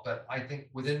a lot, but I think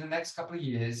within the next couple of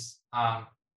years,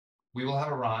 we will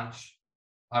have a ranch.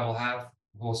 I will have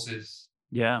horses.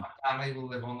 yeah. My family will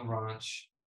live on the ranch.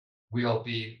 We'll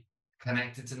be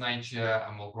connected to nature,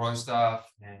 and we'll grow stuff.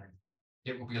 And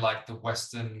it will be like the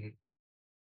Western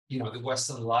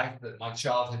life that my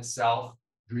childhood self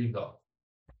dreamed of.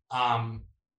 Um,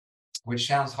 which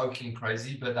sounds hokey and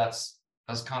crazy, but that's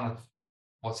kind of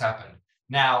what's happened.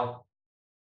 Now,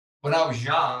 when I was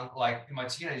young, like in my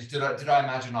teenage, did I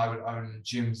imagine I would own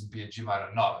gyms and be a gym owner?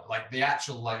 No. Like, the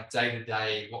actual, like, day to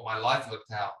day, what my life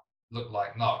looked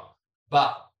like, no.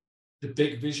 But the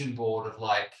big vision board of,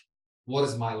 like, what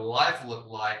does my life look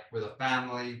like with a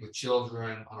family, with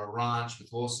children, on a ranch, with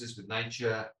horses, with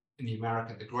nature, in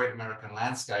the great American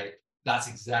landscape? That's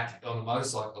exactly, on a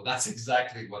motorcycle. That's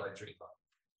exactly what I dream of.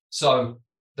 So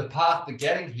the path to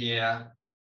getting here,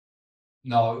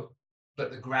 no,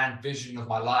 but the grand vision of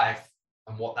my life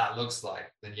and what that looks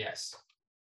like, then yes.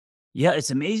 Yeah,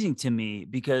 it's amazing to me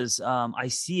because I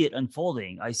see it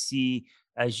unfolding. I see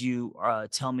as you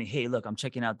tell me, "Hey, look, I'm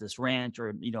checking out this ranch,"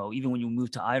 or even when you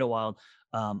moved to Idlewild,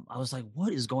 I was like,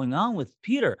 "What is going on with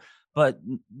Peter?" But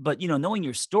knowing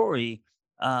your story,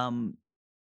 um,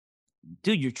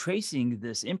 dude, you're tracing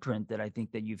this imprint that I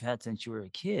think that you've had since you were a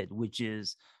kid, which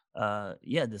is,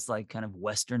 this like kind of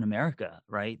Western America,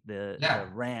 right? The Yeah.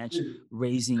 ranch Dude,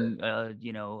 raising,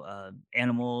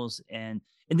 animals, and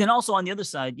then also on the other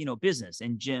side, business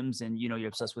and gyms, and you're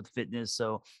obsessed with fitness.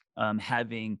 So,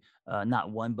 having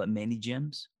not one but many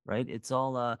gyms, right?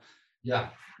 yeah.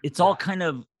 It's all Yeah. kind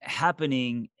of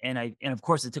happening, and of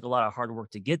course it took a lot of hard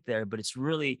work to get there, but it's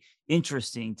really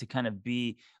interesting to kind of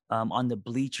be on the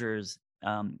bleachers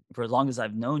for as long as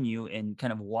I've known you, and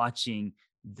kind of watching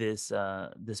this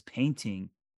painting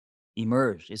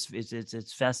emerge.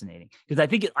 It's fascinating, because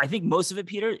I think most of it,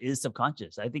 Peter, is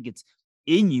subconscious. I think it's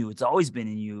in you. It's always been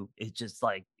in you. It's just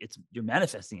like you're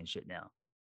manifesting and shit now.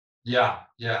 Yeah.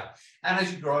 Yeah. And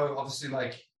as you grow, obviously,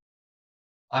 like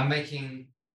I'm making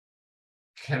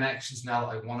connections now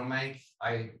that I want to make.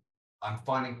 I'm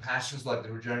finding passions like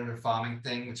the regenerative farming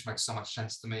thing, which makes so much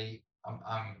sense to me.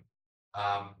 Um,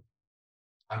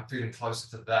 I'm feeling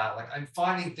closer to that. Like I'm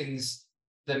finding things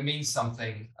that mean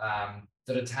something,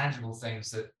 that are tangible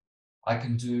things that I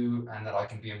can do and that I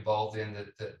can be involved in,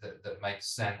 that makes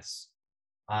sense.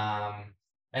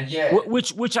 And yeah,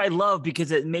 Which I love,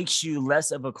 because it makes you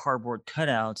less of a cardboard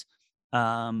cutout.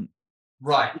 Um,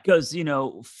 right. because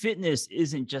fitness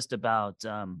isn't just about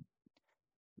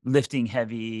lifting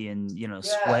heavy and Yeah, and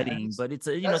sweating, but it's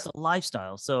that's a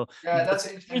lifestyle. So yeah, to that's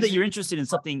hear that interesting. you're interested in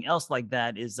something else like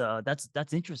that is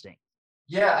that's interesting.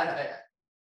 Yeah, and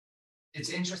it's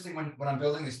interesting when I'm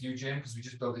building this new gym, because we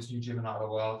just built this new gym in our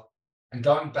world, and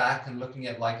going back and looking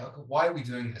at like, okay, why are we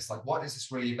doing this? Like, what is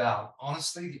this really about?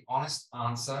 Honestly, the honest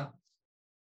answer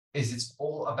is it's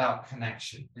all about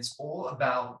connection. It's all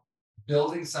about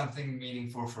building something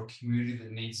meaningful for a community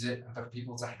that needs it, and for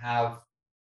people to have,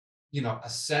 a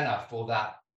center for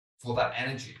that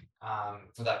energy,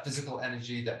 for that physical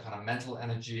energy, that kind of mental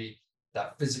energy,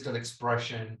 that physical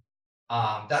expression.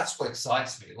 That's what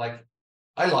excites me. Like,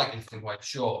 I like lifting weights,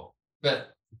 sure, but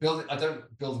I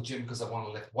don't build a gym because I want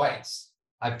to lift weights.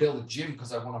 I build a gym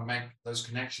because I want to make those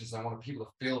connections. I want people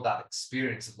to feel that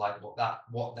experience of like what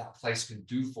that place can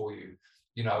do for you.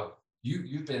 You know,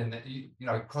 you've been in the,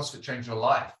 CrossFit changed your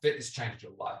life, fitness changed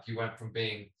your life. You went from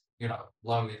being,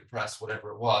 lonely, depressed,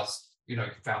 whatever it was. You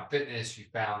found fitness, you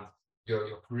found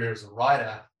your career as a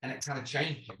writer, and it kind of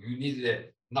changed you. You needed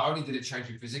it. Not only did it change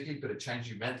you physically, but it changed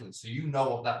you mentally. So you know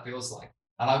what that feels like.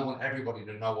 And I want everybody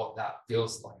to know what that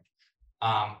feels like.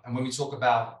 And when we talk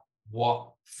about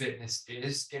what fitness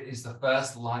is, it is the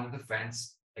first line of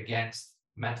defense against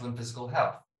mental and physical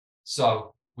health.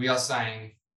 So we are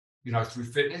saying, through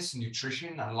fitness and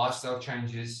nutrition and lifestyle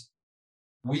changes,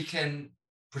 we can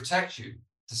protect you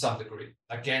to some degree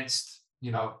against,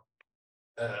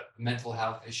 mental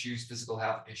health issues, physical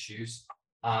health issues.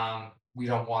 We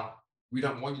don't want you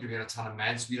to be on a ton of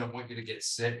meds. We don't want you to get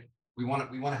sick. We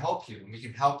want to help you, and we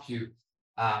can help you.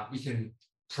 We can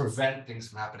prevent things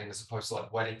from happening, as opposed to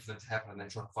like waiting for them to happen and then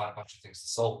trying to find a bunch of things to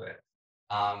solve it.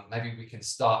 Maybe we can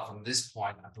start from this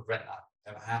point and prevent that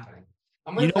ever happening.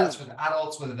 And whether that's with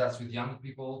adults, whether that's with young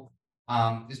people,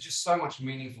 there's just so much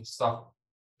meaningful stuff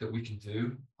that we can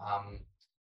do.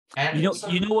 And also,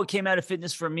 What came out of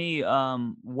fitness for me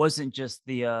wasn't just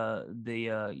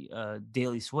the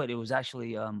daily sweat. It was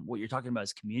actually what you're talking about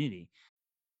is community.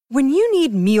 When you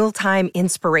need mealtime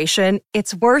inspiration,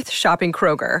 it's worth shopping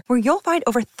Kroger, where you'll find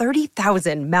over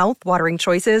 30,000 mouth-watering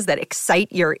choices that excite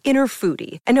your inner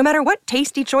foodie. And no matter what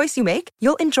tasty choice you make,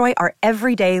 you'll enjoy our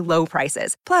everyday low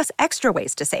prices, plus extra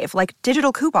ways to save, like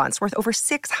digital coupons worth over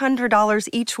 $600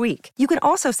 each week. You can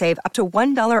also save up to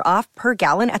 $1 off per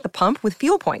gallon at the pump with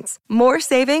fuel points. More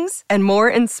savings and more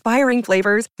inspiring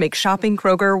flavors make shopping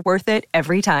Kroger worth it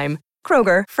every time.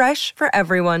 Kroger, fresh for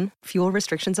everyone. Fuel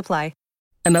restrictions apply.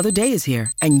 Another day is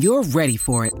here, and you're ready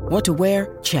for it. What to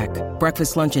wear? Check.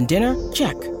 Breakfast, lunch, and dinner?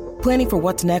 Check. Planning for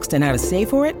what's next and how to save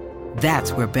for it?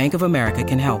 That's where Bank of America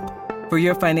can help. For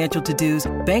your financial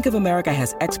to-dos, Bank of America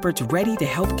has experts ready to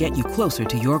help get you closer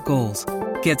to your goals.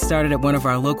 Get started at one of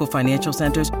our local financial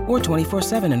centers or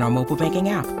 24/7 in our mobile banking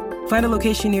app. Find a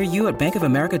location near you at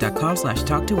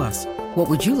bankofamerica.com/talktous. What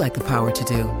would you like the power to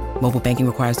do? Mobile banking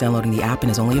requires downloading the app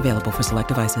and is only available for select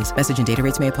devices. Message and data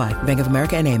rates may apply. Bank of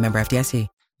America NA, member FDIC.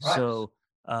 Right. So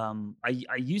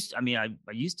I used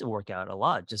to work out a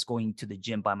lot, just going to the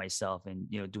gym by myself and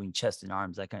doing chest and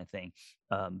arms, that kind of thing,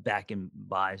 back in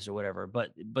buys or whatever.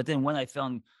 But then when I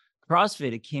found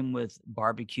CrossFit, it came with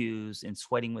barbecues and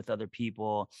sweating with other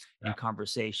people and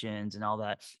conversations and all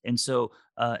that. And so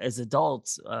as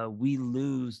adults, we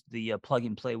lose the plug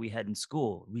and play we had in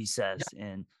school, recess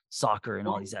and soccer and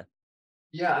all these.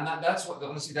 Yeah, and that's what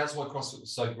honestly, that's why CrossFit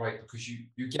was so great, because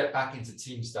you get back into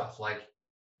team stuff. Like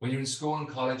when you're in school and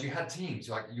college, you had teams,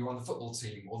 like you were on the football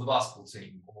team or the basketball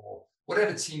team or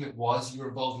whatever team it was, you were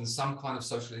involved in some kind of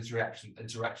social interaction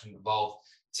involved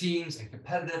teams and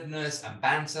competitiveness and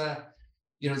banter.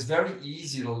 It's very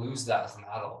easy to lose that as an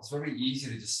adult. It's very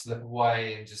easy to just slip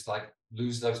away and just like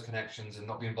lose those connections and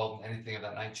not be involved in anything of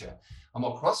that nature. And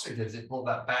what CrossFit did is it brought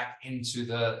that back into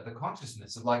the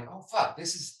consciousness of like, oh fuck,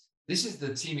 this is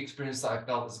the team experience that I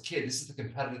felt as a kid. This is the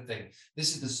competitive thing.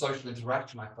 This is the social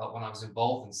interaction I felt when I was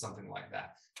involved in something like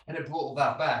that. And it brought all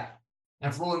that back.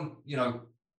 And for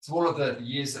all of the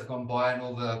years that have gone by and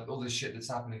all the shit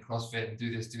that's happened in CrossFit and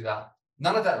do this, do that,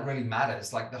 none of that really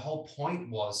matters. Like the whole point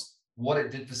was what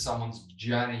it did for someone's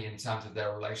journey in terms of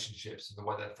their relationships and the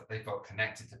way that they felt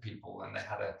connected to people and they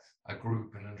had a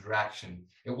group and interaction.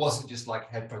 It wasn't just like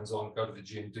headphones on, go to the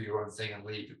gym, do your own thing and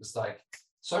leave. It was like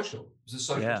social. It was a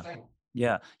social thing.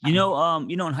 Yeah. In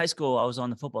high school, I was on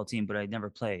the football team, but I never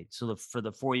played. So for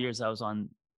the 4 years I was on,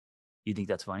 you think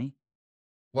that's funny?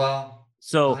 Well,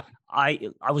 so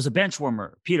I was a bench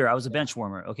warmer, Peter. I was a bench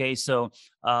warmer. Okay. So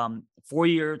 4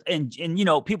 years and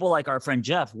people like our friend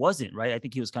Jeff wasn't, right. I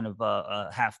think he was kind of a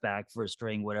halfback, first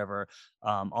string, whatever,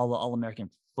 all American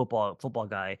football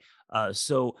guy.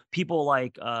 So people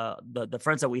like the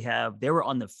friends that we have, they were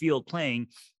on the field playing,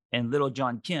 and little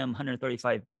John Kim,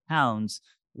 135 pounds,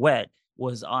 wet,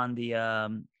 was on the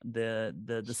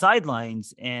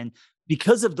sidelines. And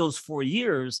because of those 4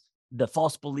 years, the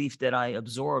false belief that I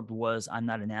absorbed was I'm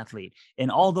not an athlete. And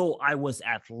although I was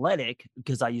athletic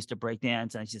because I used to break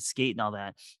dance and I used to skate and all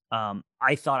that,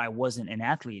 I thought I wasn't an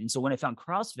athlete. And so when I found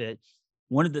CrossFit,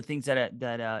 one of the things that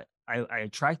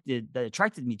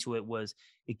attracted me to it was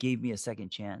it gave me a second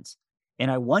chance. And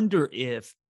I wonder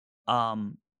if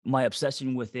my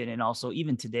obsession with it, and also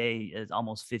even today as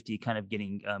almost 50, kind of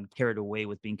getting carried away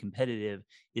with being competitive,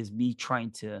 is me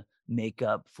trying to make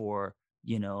up for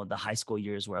the high school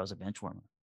years where I was a bench warmer.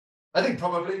 I think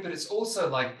probably, but it's also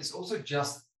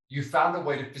just you found a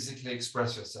way to physically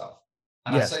express yourself.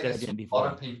 And yes, I say this to a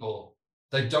lot of people,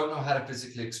 they don't know how to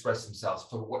physically express themselves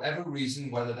for whatever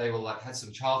reason, whether they were had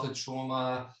some childhood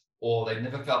trauma, or they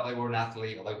never felt they were an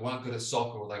athlete, or they weren't good at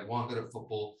soccer, or they weren't good at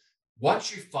football.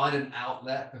 Once you find an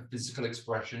outlet for physical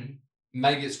expression,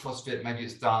 maybe it's CrossFit, maybe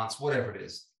it's dance, whatever it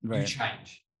is, right, you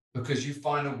change because you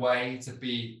find a way to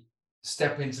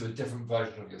step into a different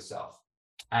version of yourself.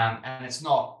 And it's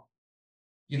not,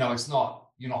 you're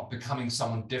not becoming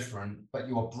someone different, but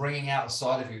you're bringing out a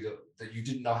side of you that you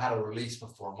didn't know how to release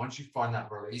before. And once you find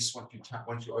that release,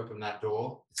 once you open that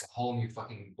door, it's a whole new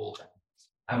fucking ballgame.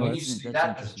 And when you see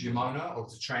that as a gym owner or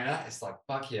as a trainer, it's like,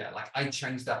 fuck yeah, like I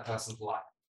changed that person's life.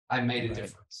 I made a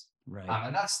difference. Right.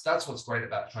 And that's what's great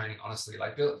about training, honestly.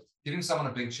 Like giving someone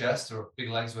a big chest or big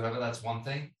legs, whatever, that's one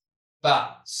thing.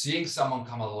 But seeing someone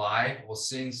come alive or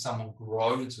seeing someone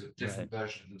grow into a different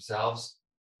version of themselves,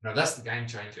 that's the game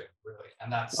changer, really.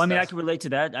 And I can relate to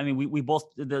that. I mean, we both,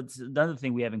 the other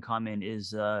thing we have in common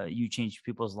is you change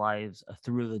people's lives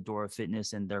through the door of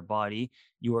fitness and their body.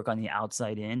 You work on the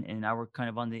outside in, and I work kind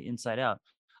of on the inside out.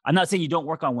 I'm not saying you don't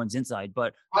work on one's inside,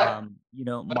 but right.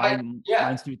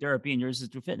 Mine's through therapy and yours is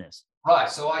through fitness. Right.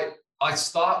 So I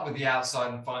start with the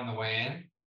outside and find the way in,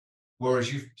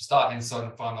 whereas you start inside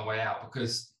and find the way out.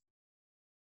 Because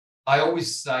I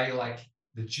always say, like,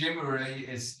 the gym really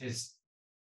is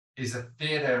a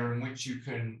theater in which you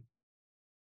can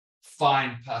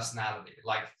find personality.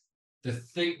 Like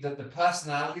the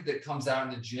personality that comes out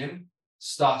in the gym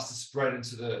starts to spread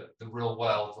into the real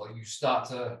world. Like you start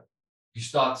to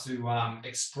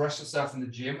express yourself in the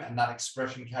gym, and that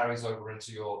expression carries over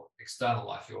into your external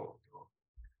life.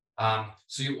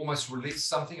 So you almost release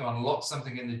something, you unlock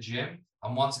something in the gym,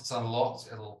 and once it's unlocked,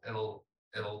 it'll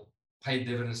pay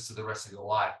dividends to the rest of your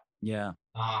life. Yeah.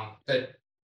 But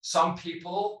some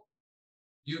people,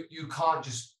 you can't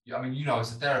just. I mean,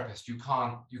 as a therapist, you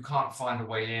can't find a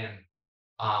way in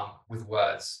with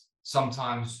words.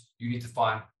 Sometimes you need to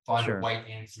find sure. a way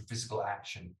in through physical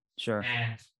action. Sure.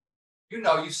 And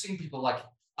you've seen people, like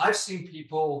I've seen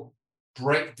people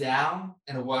break down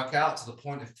in a workout to the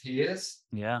point of tears.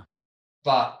 Yeah.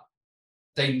 But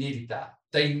they needed that.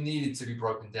 They needed to be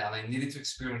broken down. They needed to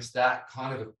experience that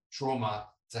kind of a trauma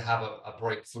to have a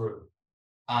breakthrough.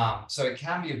 So it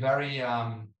can be a very,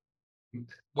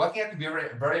 working out can be a very,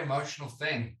 very emotional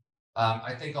thing.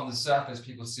 I think on the surface,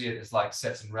 people see it as like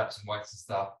sets and reps and weights and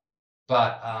stuff.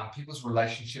 But people's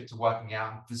relationship to working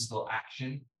out and physical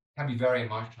action can be very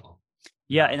emotional.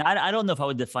 Yeah, and I don't know if I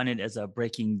would define it as a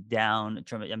breaking down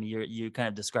term. I mean, you kind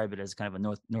of describe it as kind of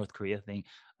a North Korea thing.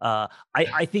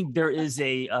 I think there is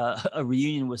a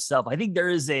reunion with self. I think there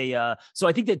is so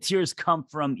I think that tears come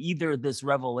from either this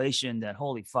revelation that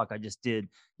holy fuck, I just did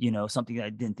something that I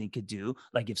didn't think could do.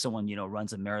 Like if someone,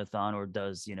 runs a marathon or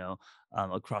does, a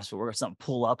CrossFit work or something,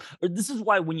 pull up. Or this is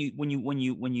why when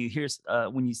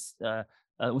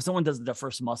someone does their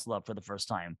first muscle up for the first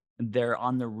time, and they're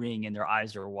on the ring and their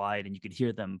eyes are wide and you could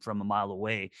hear them from a mile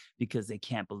away because they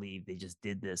can't believe they just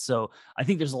did this. So I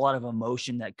think there's a lot of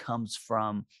emotion that comes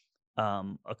from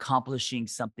accomplishing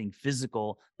something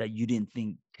physical that you didn't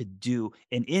think could do.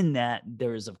 And in that,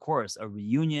 there is, of course, a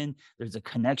reunion, there's a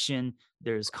connection,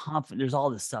 there's confidence, there's all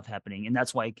this stuff happening. And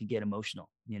that's why it can get emotional,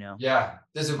 Yeah.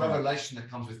 There's a Yeah. revelation that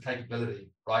comes with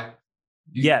capability, right?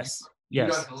 Yes. You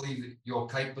Yes. don't believe that you're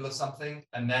capable of something,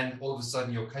 and then all of a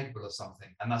sudden you're capable of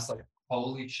something. And that's like,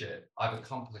 holy shit, I've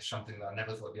accomplished something that I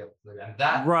never thought I'd be able to do. And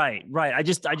that, Right. I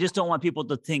just don't want people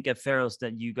to think at Pharos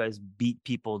that you guys beat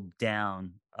people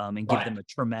down and give them a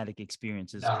traumatic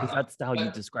experiences, No, because no. that's how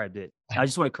you described it. I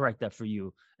just want to correct that for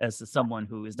you as someone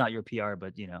who is not your PR,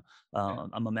 but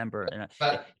I'm a member. And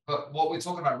But what we're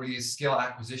talking about really is skill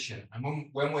acquisition. And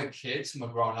when we're kids and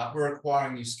we're growing up, we're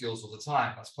acquiring new skills all the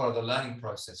time. That's part of the learning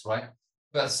process, right?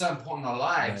 But at a certain point in our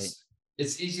lives,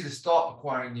 it's easy to stop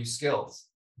acquiring new skills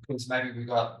because maybe we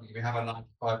have a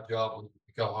 9-to-5 job, we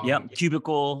go home. Yep,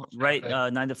 cubicle, right?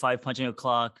 9 to 5, punching a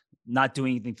clock, not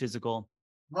doing anything physical.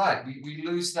 Right. We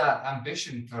lose that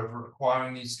ambition for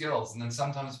acquiring new skills. And then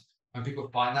sometimes when people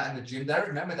find that in the gym, they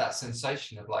remember that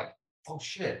sensation of like, oh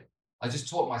shit, I just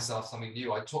taught myself something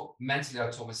new. Mentally, I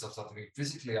taught myself something new.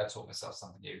 Physically, I taught myself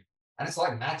something new. And it's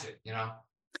like magic,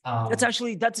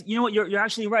 That's you know what, you're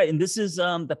actually right. And this is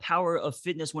the power of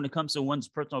fitness when it comes to one's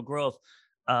personal growth.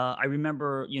 I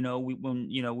remember, when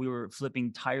we were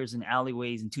flipping tires in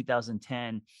alleyways in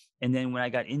 2010. And then when I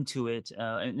got into it,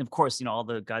 and of course, all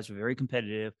the guys were very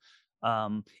competitive.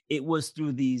 It was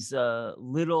through these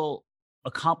little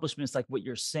accomplishments, like what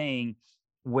you're saying,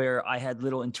 where I had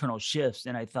little internal shifts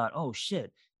and I thought, oh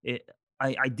shit,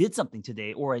 I did something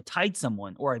today, or I tied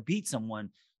someone, or I beat someone.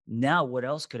 Now what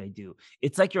else could I do?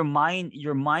 It's like your mind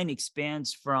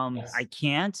expands from I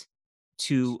can't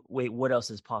to wait, what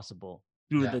else is possible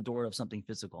through the door of something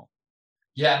physical.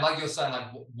 Yeah, and like you're saying, like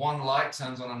one light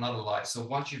turns on another light. So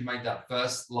once you've made that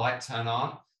first light turn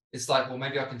on, it's like, well,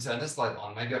 maybe I can turn this light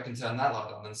on, maybe I can turn that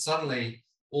light on. And suddenly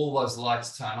all those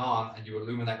lights turn on and you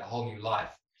illuminate a whole new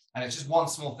life. And it's just one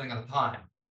small thing at a time.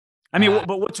 I mean,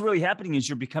 but what's really happening is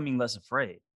you're becoming less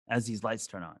afraid as these lights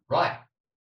turn on. Right.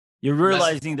 You're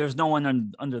realizing there's no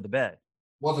one under the bed.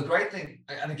 Well, the great thing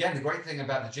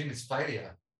about the gym is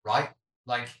failure, right?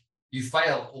 Like you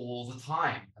fail all the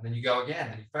time and then you go again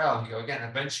and you fail and you go again.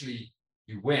 Eventually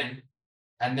you win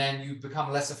and then you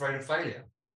become less afraid of failure.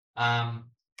 I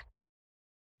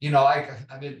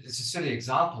mean, it's a silly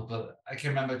example, but I can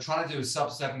remember trying to do a sub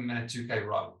 7-minute 2K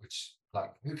row, which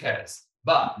like, who cares?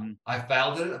 But I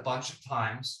failed it a bunch of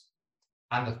times.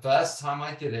 And the first time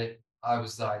I did it, I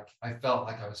felt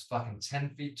like I was fucking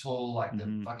 10 feet tall, like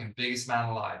the fucking biggest man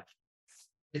alive.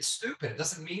 It's stupid. It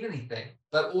doesn't mean anything,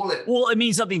 but it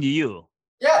means something to you.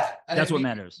 Yeah. And that's what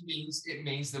matters. It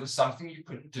means there was something you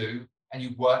couldn't do and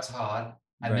you worked hard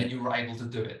and then you were able to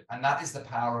do it. And that is the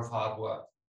power of hard work.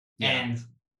 Yeah. And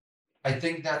I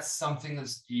think that's something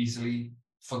that's easily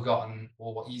forgotten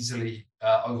or easily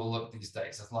overlooked these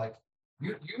days. It's like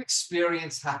you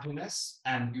experience happiness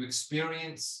and you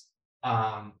experience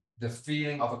the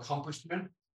feeling of accomplishment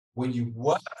when you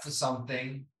work for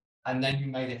something and then you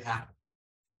made it happen.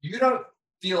 You don't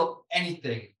feel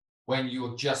anything when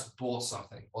you're just bought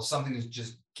something or something is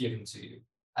just given to you.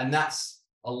 And that's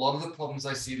a lot of the problems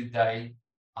I see today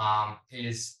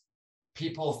is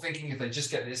people thinking if they just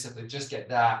get this, if they just get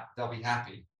that, they'll be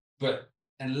happy. But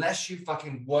unless you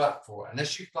fucking work for it,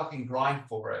 unless you fucking grind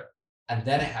for it, and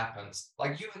then it happens.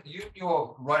 Like you in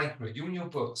your writing career, you in your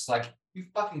books, like you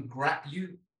fucking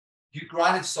you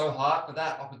grinded so hard for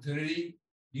that opportunity.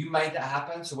 You made that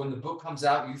happen. So when the book comes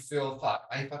out, you feel, fuck,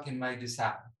 I fucking made this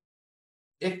happen.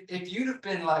 If you'd have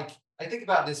been like, I think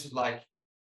about this with like,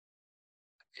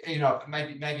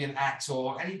 maybe an actor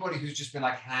or anybody who's just been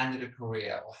like handed a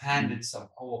career or handed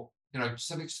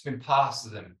something's just been passed to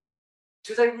them.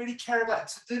 Do they really care about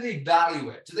it? Do they value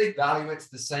it? Do they value it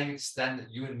to the same extent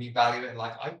that you and me value it?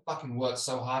 Like, I fucking worked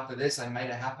so hard for this. I made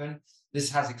it happen.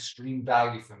 This has extreme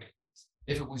value for me.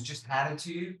 If it was just handed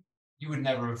to you, you would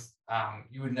never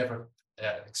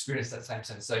have experienced that same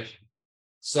sensation.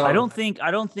 So I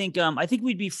think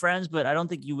we'd be friends, but I don't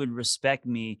think you would respect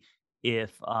me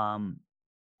if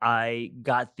I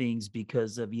got things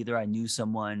because of either I knew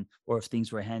someone or if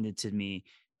things were handed to me.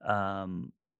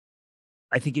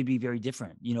 I think it'd be very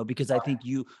different, because I think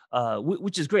you,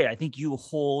 which is great. I think you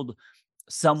hold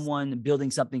someone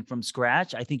building something from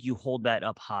scratch, I think you hold that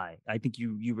up high. I think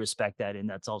you respect that, and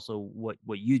that's also what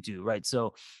you do, right?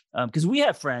 So, because we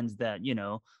have friends that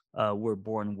were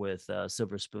born with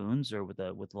silver spoons or with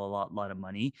a lot of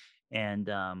money, and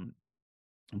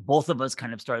both of us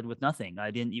kind of started with nothing. I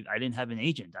didn't have an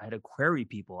agent. I had to query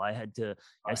people. I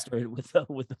Right. started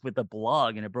with a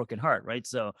blog and a broken heart, right?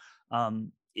 So,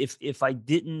 if I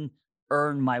didn't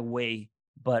earn my way,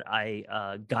 but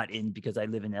I got in because I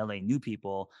live in LA, knew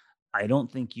people, I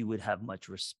don't think you would have much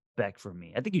respect for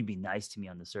me. I think you'd be nice to me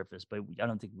on the surface, but I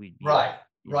don't think we'd be, Right,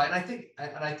 right.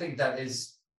 And I think that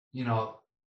is, you know,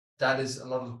 that is a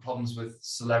lot of the problems with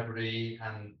celebrity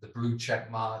and the blue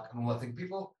check mark and all that thing.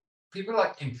 People are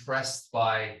like impressed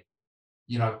by,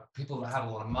 people that have a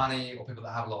lot of money or people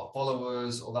that have a lot of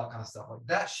followers, all that kind of stuff. Like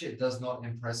that shit does not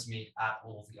impress me at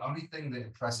all. The only thing that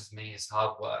impresses me is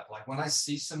hard work. Like when I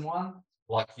see someone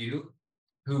like you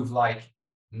who've like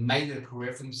made it a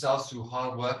career for themselves through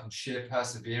hard work and sheer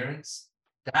perseverance,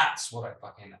 that's what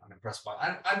I'm impressed by.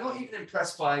 I'm not even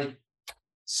impressed by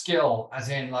skill, as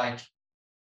in like,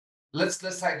 let's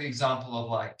take the example of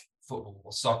like football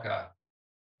or soccer.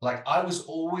 Like I was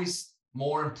always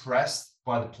more impressed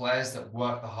by the players that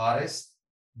work the hardest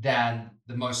than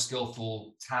the most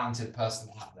skillful, talented person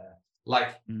out there.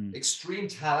 Like Mm. extreme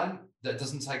talent that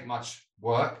doesn't take much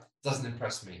work doesn't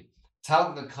impress me.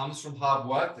 Talent that comes from hard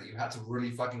work that you had to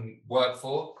really fucking work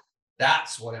for,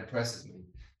 that's what impresses me.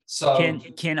 So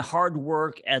Can hard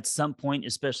work at some point,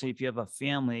 especially if you have a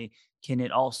family, can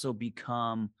it also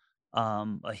become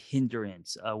a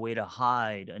hindrance, a way to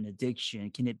hide, an addiction?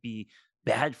 Can it be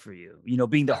bad for you?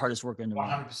 Being the hardest worker in the room.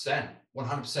 100%,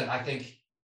 100%. I think,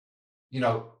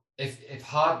 if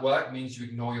hard work means you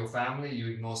ignore your family, you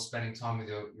ignore spending time with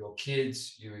your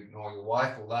kids, you ignore your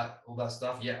wife, all that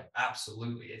stuff, yeah,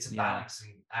 absolutely, it's a Yeah.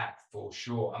 balancing act for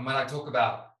sure. And when I talk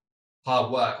about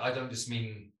hard work, I don't just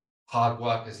mean hard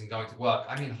work as in going to work.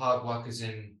 I mean hard work as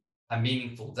in a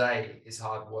meaningful day is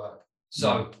hard work. Mm.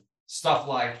 So stuff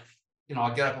like,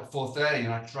 I get up at 4:30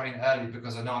 and I train early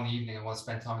because I know in the evening I want to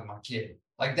spend time with my kid.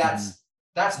 Like Mhm.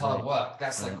 that's hard Right. work.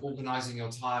 That's Right. like organizing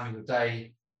your time and your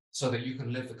day so that you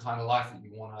can live the kind of life that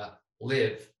you want to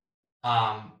live.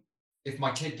 Um, if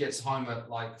my kid gets home at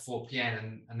like 4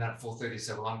 p.m. and then at 4:30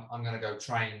 say, well, I'm going to go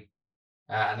train,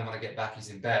 and then when I get back, he's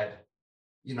in bed.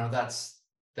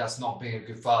 That's not being a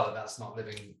good father. That's not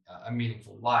living a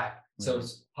meaningful life. So Right.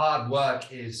 it's hard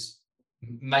work is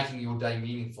making your day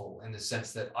meaningful in the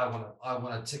sense that I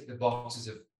want to tick the boxes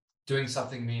of doing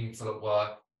something meaningful at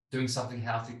work, doing something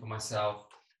healthy for myself,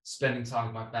 spending time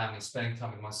with my family, spending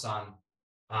time with my son.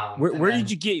 Where And where did then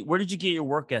you get where did you get your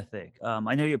work ethic?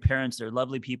 I know your parents, they're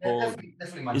lovely yeah, people.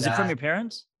 definitely my Is it from dad. your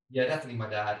parents? Yeah, definitely my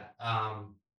dad.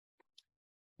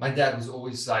 My dad was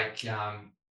always like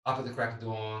up at the crack of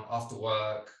dawn, after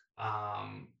work,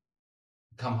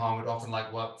 come home, would often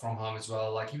like work from home as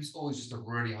well. Like he was always just a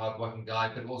really hardworking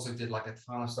guy, but also did like a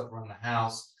ton of stuff around the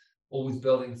house, always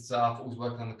building stuff, always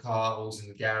working on the car, always in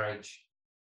the garage.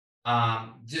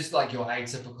 Just like your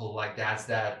atypical like dad's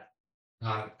dad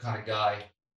kind of guy.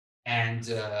 And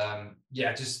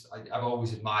yeah, I've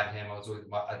always admired him. I was always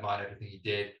admired everything he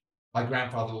did. My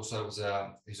grandfather also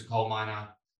he's a coal miner,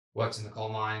 works in the coal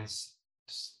mines,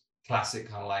 just classic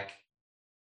kind of like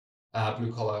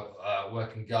blue collar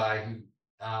working guy who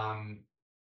um,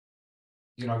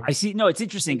 you know I see. No, it's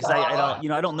interesting lived because a I hard don't life. you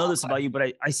know I Lived don't a know hard this life. about you,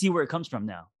 but I see where it comes from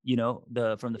now.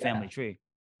 From the Yeah, family tree.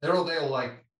 they all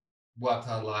like worked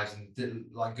hard lives and did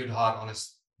like good, hard,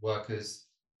 honest workers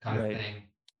kind of Right. thing.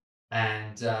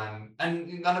 And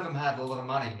none of them had a lot of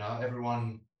money.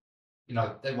 Everyone,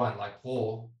 they weren't like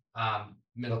poor,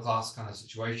 middle class kind of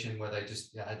situation where they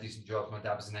just had decent jobs. My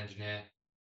dad was an engineer,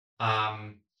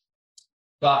 um,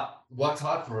 but worked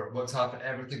hard for it. Worked hard for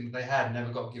everything that they had.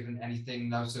 Never got given anything.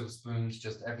 No silver spoons.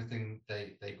 Just everything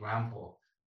they ground for.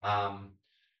 Um,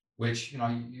 which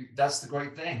that's the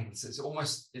great thing. It's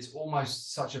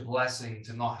almost such a blessing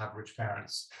to not have rich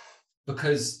parents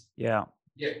because Yeah.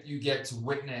 you get to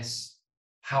witness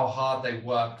how hard they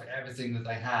work for everything that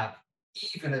they have,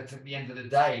 even if at the end of the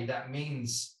day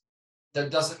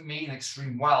that doesn't mean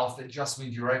extreme wealth. It just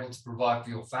means you're able to provide for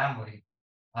your family.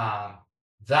 um,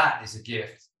 that is a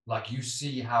gift. Like you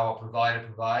see how a provider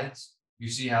provides, you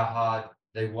see how hard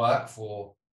they work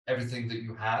for everything that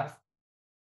you have.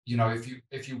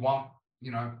 If you want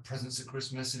presents at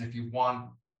Christmas, and if you want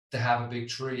to have a big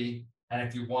tree, and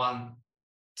if you want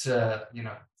to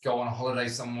go on a holiday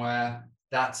somewhere,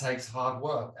 that takes hard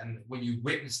work. And when you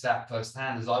witness that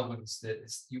firsthand, as I witnessed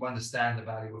it, you understand the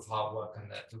value of hard work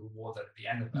and the reward at the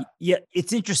end of that. Yeah,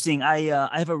 it's interesting. I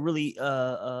have a really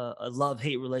a love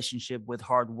hate relationship with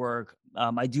hard work.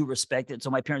 I do respect it. So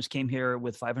my parents came here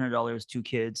with $500, 2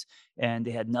 kids, and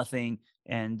they had nothing.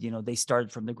 And, they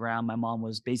started from the ground. My mom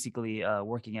was basically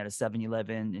working at a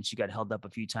 7-Eleven, and she got held up a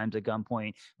few times at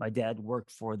gunpoint. My dad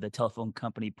worked for the telephone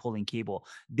company pulling cable.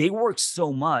 They worked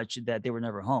so much that they were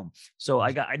never home. So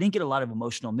I didn't get a lot of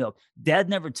emotional milk. Dad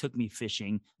never took me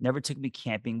fishing, never took me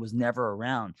camping, was never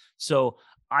around. So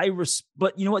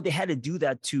but you know what? They had to do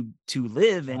that to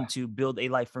live and to build a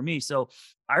life for me. So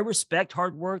I respect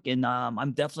hard work, and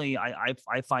I'm definitely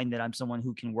I find that I'm someone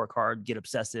who can work hard, get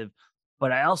obsessive,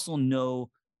 but I also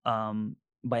know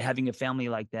by having a family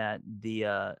like that, the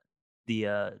uh,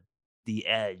 the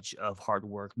edge of hard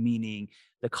work, meaning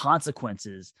the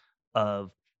consequences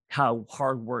of how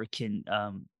hard work can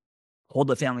hold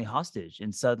the family hostage,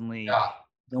 and suddenly Yeah,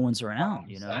 no one's around.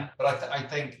 100%. But I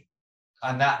think,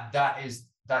 and that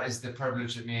is the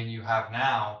privilege that me and you have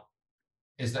now,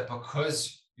 is that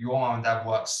because your mom and dad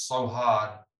worked so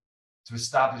hard to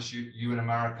establish you in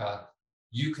America,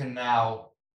 you can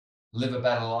now live a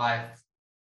better life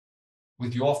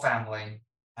with your family,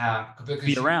 because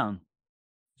Be around.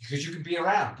 you can be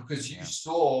around, because you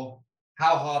saw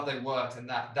how hard they worked, and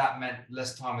that meant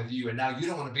less time with you. And now you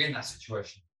don't want to be in that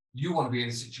situation. You want to be in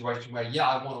a situation where, yeah,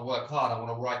 I want to work hard, I want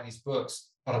to write these books,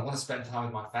 but I want to spend time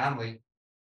with my family.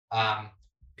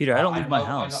 Peter, I don't leave my I know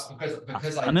house.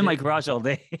 because I'm in my garage all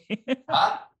day.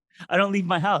 Huh? I don't leave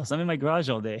my house. I'm in my garage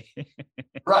all day.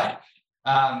 Right.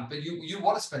 But you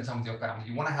want to spend time with your family.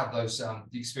 You want to have those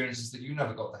the experiences that you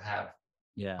never got to have.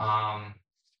 Yeah.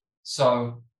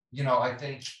 So I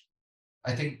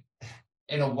think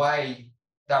in a way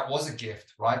that was a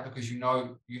gift, right? Because you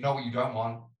know what you don't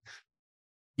want.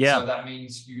 Yeah. So that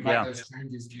means you make those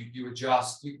changes, you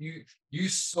adjust. You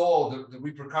saw the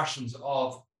repercussions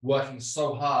of working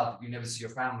so hard that you never see your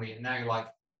family, and now you're like,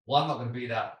 well, I'm not going to be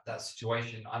that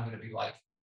situation. I'm going to be like,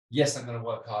 yes, I'm going to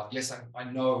work hard. Yes, I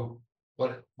know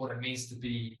what it means to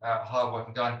be a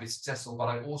hardworking guy and be successful, but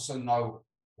I also know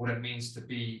what it means to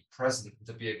be present,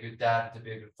 to be a good dad, to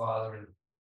be a good father, and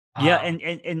Yeah,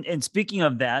 and speaking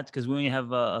of that, because we only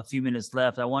have a few minutes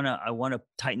left, I wanna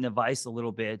tighten the vice a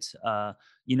little bit. I've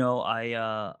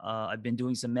been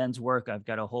doing some men's work. I've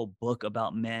got a whole book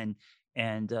about men,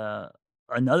 and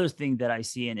another thing that I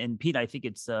see, and Pete, I think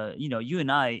it's you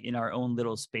and I in our own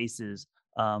little spaces.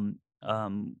 Um,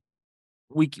 um,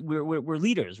 we're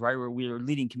leaders, right? We're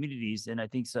leading communities, and I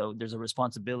think so. There's a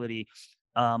responsibility.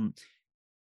 Um,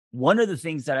 One of the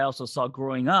things that I also saw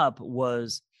growing up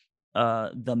was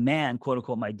the man, quote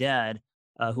unquote, my dad,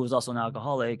 who was also an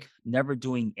alcoholic, never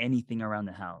doing anything around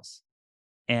the house.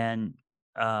 And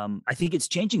I think it's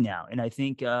changing now. And I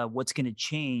think what's going to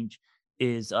change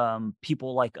is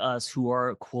people like us who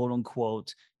are, quote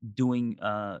unquote, doing,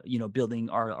 building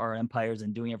our empires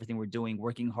and doing everything we're doing,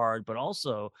 working hard, but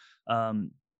also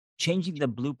changing the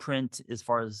blueprint as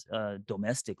far as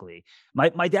domestically.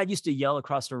 My dad used to yell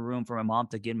across the room for my mom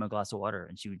to get him a glass of water,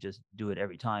 and she would just do it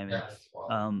every time.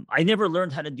 And I never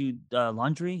learned how to do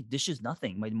laundry, dishes,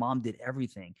 nothing. My mom did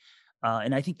everything.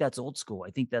 And I think that's old school. I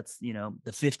think that's,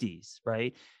 the 50s,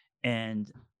 right?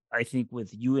 And I think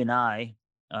with you and I,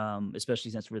 especially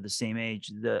since we're the same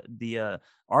age,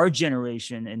 our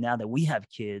generation, and now that we have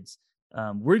kids,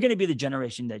 we're going to be the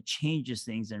generation that changes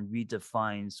things and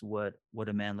redefines what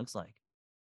a man looks like.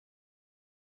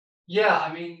 Yeah,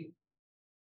 I mean,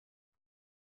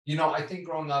 I think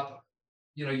growing up,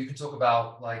 you can talk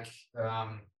about like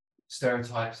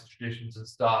stereotypes and traditions and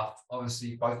stuff.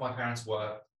 Obviously, both my parents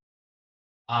worked.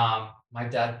 My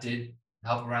dad did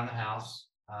help around the house.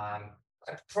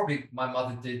 Probably my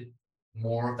mother did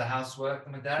more of the housework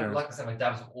than my dad. Sure. Like I said, my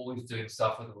dad was always doing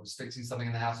stuff, whether it was fixing something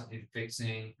in the house that needed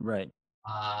fixing. Right.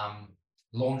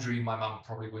 Laundry, my mum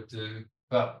probably would do,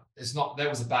 but there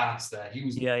was a balance there. He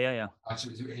was, Yeah.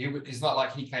 actually, it's not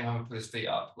like he came home and put his feet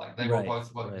up. Like they were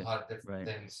both working hard at different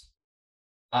things.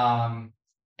 And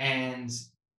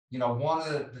one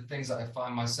of the things that I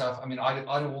find myself, I mean, I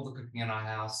do all the cooking in our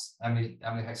house. Emily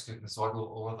hates cooking, so I do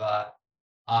all of that.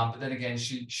 But then again,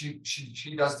 she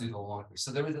does do the laundry.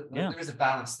 So there is a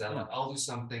balance there. Like I'll do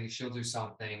some things, she'll do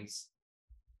some things.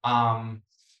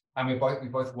 And we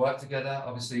both work together.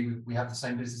 Obviously, we have the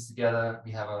same business together.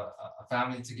 We have a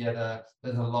family together.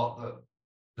 There's a lot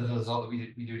that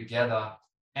we do together,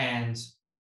 and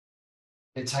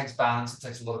it takes balance. It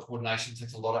takes a lot of coordination. It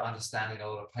takes a lot of understanding, a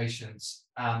lot of patience.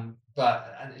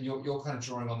 But you're kind of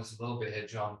drawing on this a little bit here,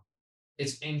 John.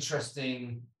 It's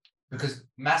interesting because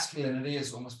masculinity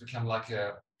has almost become like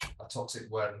a toxic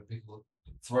word, and people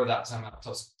throw that term out,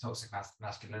 toxic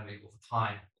masculinity all the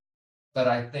time. But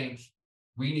I think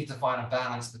we need to find a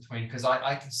balance between, because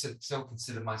I still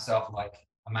consider myself like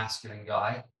a masculine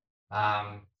guy.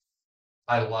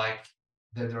 I like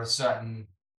that there are certain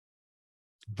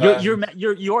You're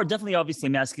definitely obviously a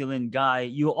masculine guy.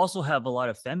 You also have a lot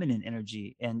of feminine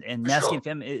energy, and masculine,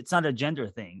 feminine. It's not a gender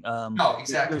thing. No,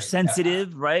 exactly. You're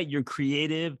sensitive, right? You're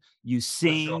creative. You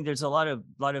sing. Sure. There's a lot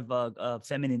of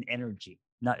feminine energy.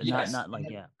 Not like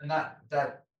and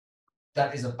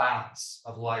that is a balance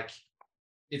of like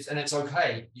it's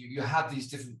okay. You have these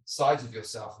different sides of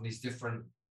yourself and these different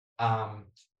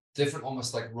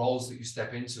almost like roles that you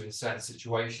step into in certain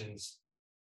situations,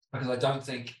 because I don't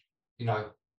think,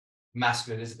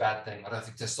 masculine is a bad thing. I don't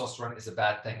think testosterone is a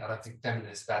bad thing. I don't think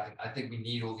feminine is a bad thing. I think we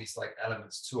need all these like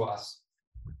elements to us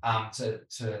to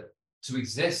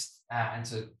exist and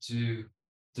to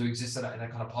exist in a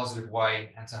kind of positive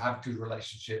way, and to have good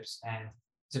relationships, and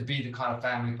to be the kind of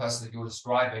family person that you're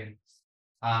describing,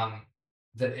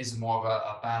 that is more of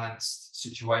a balanced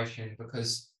situation.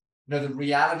 Because the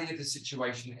reality of the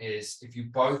situation is, if you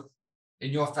both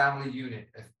in your family unit,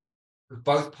 if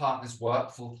both partners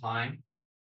work full time,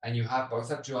 and you both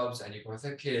have jobs, and you both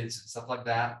have kids and stuff like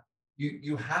that,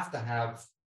 you have to have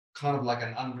kind of like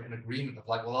an unwritten agreement of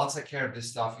like, well, I'll take care of this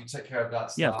stuff, you take care of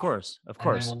that stuff. Yeah, of course.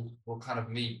 And then we'll kind of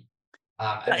meet.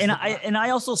 And I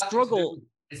also struggle.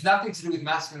 It's nothing to do with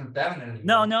masculine and feminine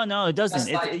anymore. No, it doesn't.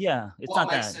 It's like, it's not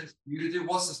that. Sense for you to do?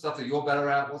 What's the stuff that you're better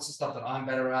at? What's the stuff that I'm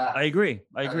better at? I agree.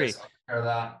 I take care of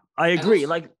that. I agree.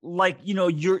 Also,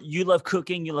 you love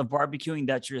cooking, you love barbecuing.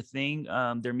 That's your thing.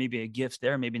 There may be a gift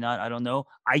there, maybe not. I don't know.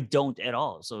 I don't at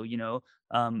all. So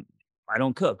I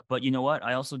don't cook, but you know what?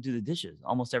 I also do the dishes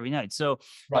almost every night. So,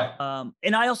 right.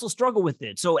 And I also struggle with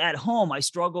it. So at home, I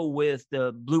struggle with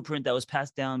the blueprint that was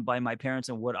passed down by my parents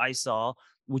and what I saw,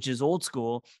 which is old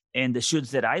school, and the shoulds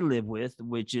that I live with,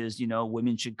 which is,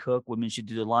 women should cook, women should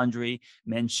do the laundry,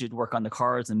 men should work on the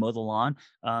cars and mow the lawn.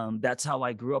 That's how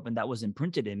I grew up, and that was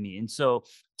imprinted in me. And so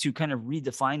to kind of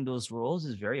redefine those roles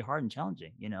is very hard and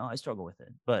challenging. I struggle with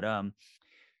it, but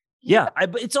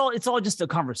but it's all just a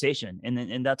conversation.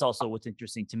 And that's also what's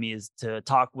interesting to me, is to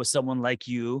talk with someone like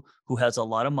you who has a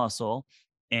lot of muscle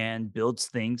and builds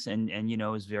things and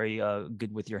is very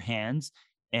good with your hands,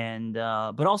 and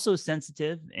but also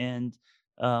sensitive, and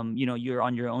you're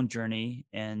on your own journey.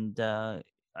 And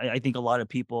I think a lot of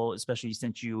people, especially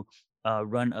since you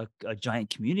run a giant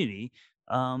community,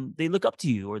 they look up to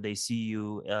you, or they see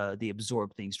you, they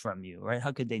absorb things from you, right?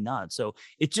 How could they not? So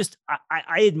it's just,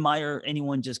 I admire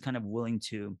anyone just kind of willing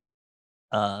to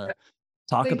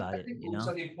talk about it.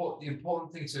 Also the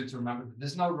important thing to remember,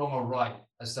 there's no wrong or right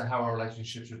as to how a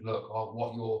relationship should look, or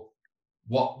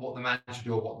what the man should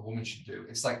do or what the woman should do.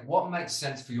 It's like, what makes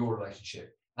sense for your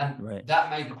relationship. And that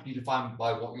may be defined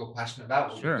by what you're passionate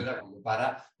about, what you're good at, what you're bad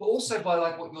at, but also by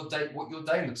like what your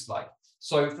day looks like.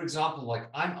 So, for example, like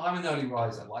I'm an early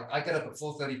riser. Like I get up at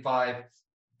 4:35,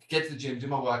 get to the gym, do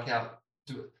my workout.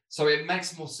 So it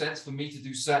makes more sense for me to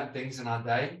do certain things in our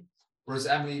day. Whereas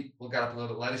Emily will get up a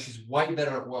little bit later. She's way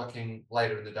better at working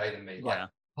later in the day than me. Like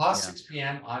past 6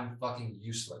 p.m., I'm fucking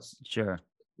useless. Sure.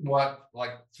 Work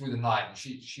like through the night. And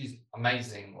she's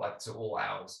amazing, like to all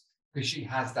hours, because she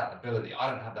has that ability. I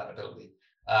don't have that ability.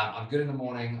 I'm good in the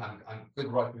morning. I'm good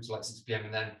right through to like 6 p.m.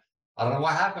 And then I don't know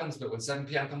what happens, but when 7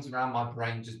 p.m. comes around, my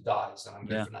brain just dies and I'm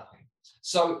good for nothing.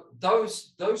 So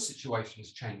those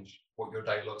situations change what your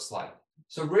day looks like.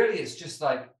 So really, it's just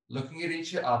like looking at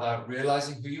each other,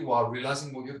 realizing who you are,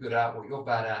 realizing what you're good at, what you're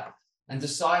bad at, and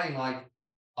deciding like,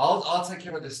 I'll take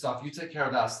care of this stuff, you take care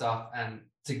of that stuff, and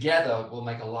together we'll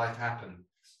make a life happen.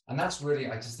 And that's really,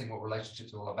 I just think, what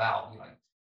relationships are all about.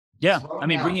 Yeah. I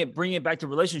mean, bring it back to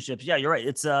relationships. Yeah, you're right.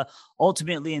 It's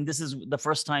ultimately, and this is the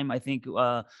first time I think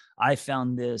I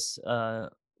found this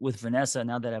with Vanessa,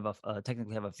 now that I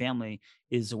technically have a family,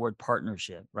 is the word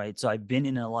partnership, right? So I've been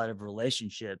in a lot of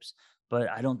relationships, but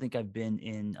I don't think I've been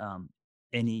in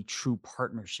any true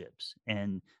partnerships.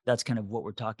 And that's kind of what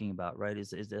we're talking about, right? Is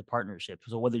the partnership.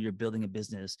 So whether you're building a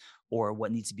business or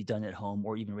what needs to be done at home,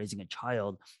 or even raising a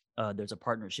child, there's a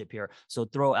partnership here. So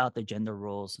throw out the gender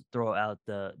roles, throw out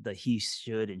the he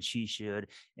should and she should,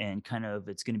 and kind of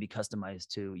it's going to be customized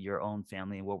to your own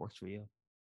family and what works for you.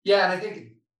 Yeah, and I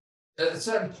think at a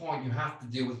certain point you have to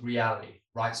deal with reality,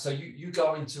 right? So you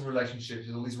go into relationships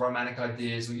with all these romantic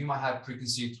ideas, or you might have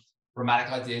preconceived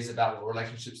romantic ideas about what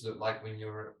relationships look like when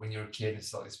you're a kid.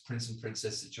 It's like this prince and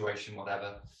princess situation,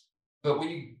 whatever. But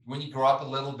when you grow up a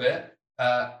little bit,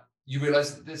 you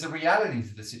realize that there's a reality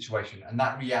to the situation, and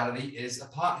that reality is a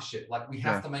partnership. Like we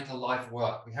have to make a life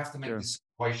work. We have to make this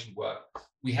situation work.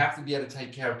 We have to be able to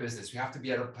take care of business. We have to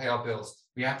be able to pay our bills.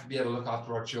 We have to be able to look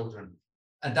after our children.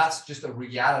 And that's just a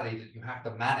reality that you have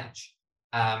to manage.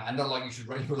 And not like you should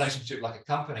run your relationship like a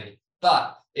company,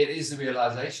 but it is a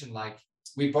realization like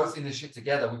we both in this shit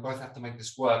together. We both have to make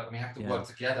this work, and we have to Yeah. work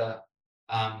together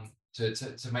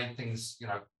to make things,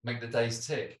 make the days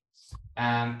tick.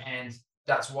 And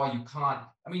that's why you can't.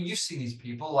 I mean, you've seen these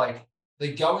people, like,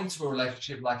 they go into a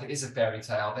relationship like it is a fairy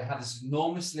tale. They have this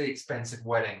enormously expensive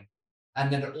wedding,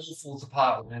 and then it all falls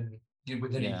apart within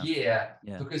a year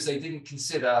because they didn't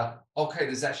consider, okay,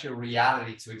 there's actually a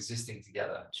reality to existing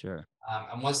together. Sure.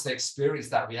 And once they experience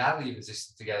that reality of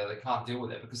existing together, they can't deal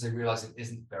with it because they realize it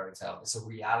isn't a fairy tale. It's a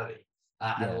reality.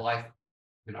 And life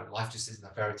just isn't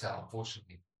a fairy tale,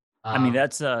 unfortunately. I mean,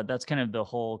 that's kind of the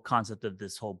whole concept of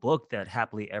this whole book, that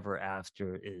happily ever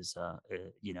after is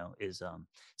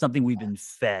something we've been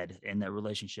fed in that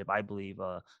relationship. I believe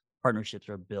partnerships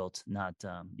are built, not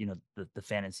the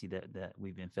fantasy that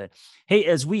we've been fed. Hey,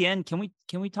 as we end, can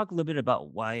we talk a little bit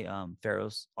about why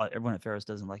everyone at Pharos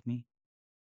doesn't like me?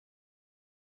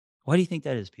 Why do you think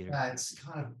that is, Peter? It's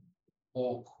kind of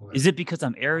awkward. Is it because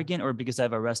I'm arrogant, or because I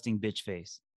have a resting bitch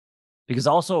face? Because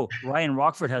also Ryan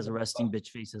Rockford has a resting bitch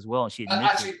face as well. She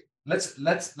admits actually,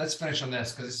 let's finish on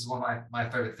this, because this is one of my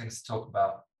favorite things to talk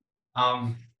about.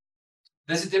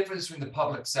 There's a difference between the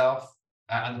public self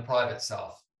and the private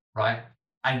self, right?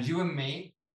 And you and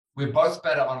me, we're both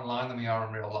better online than we are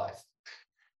in real life.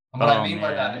 And what I mean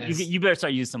by that is, you better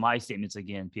start using some I statements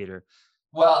again, Peter.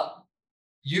 Well,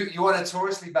 you are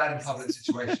notoriously bad in public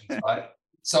situations, right?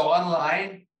 So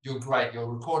online, you're great. You're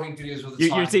recording videos all the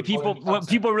time. You're saying when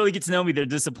people really get to know me, they're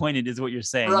disappointed, is what you're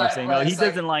saying. Right, you're saying, right. no, he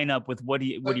doesn't line up with what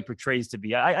he portrays to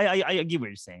be. I get what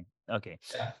you're saying. Okay.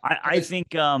 Yeah.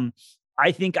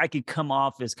 I think I could come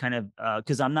off as kind of,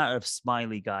 because I'm not a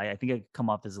smiley guy. I think I could come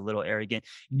off as a little arrogant.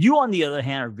 You, on the other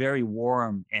hand, are very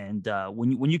warm. And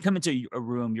when you come into a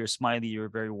room, you're smiley, you're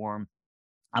very warm.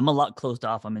 I'm a lot closed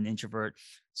off. I'm an introvert.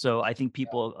 So I think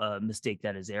people mistake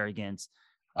that as arrogance.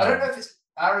 I don't know if it's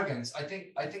arrogance. I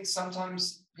think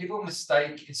sometimes people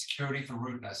mistake insecurity for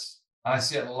rudeness. And I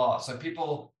see it a lot. So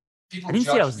people I didn't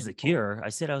say I was insecure. I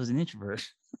said I was an introvert.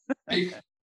 You're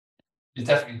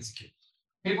definitely insecure.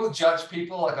 People judge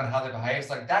people like on how they behave. It's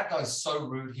like, that guy's so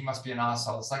rude, he must be an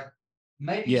asshole. It's like,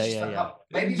 maybe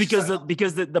maybe because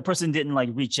the person didn't like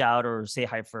reach out or say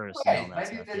hi first. Right.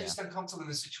 Maybe they're just uncomfortable in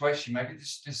the situation. Maybe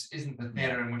this just isn't the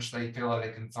theater in which they feel like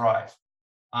they can thrive.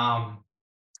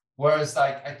 Whereas,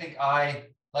 like, I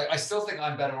still think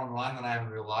I'm better online than I am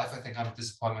in real life. I think I'm a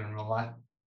disappointment in real life.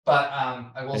 But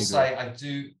I will say I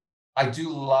do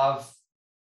love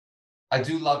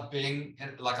being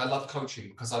I love coaching,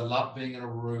 because I love being in a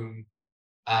room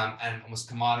and almost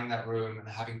commanding that room and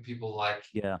having people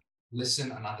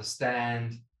listen and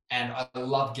understand. And I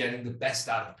love getting the best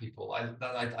out of people.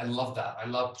 I love that. I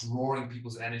love drawing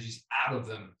people's energies out of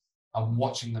them and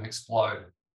watching them explode.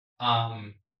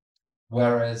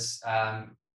 Whereas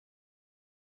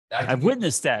I've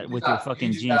witnessed that with your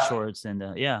fucking jean shorts and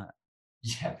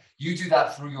you do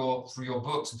that through your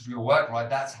books and through your work, right?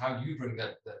 That's how you bring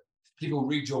the people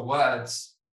read your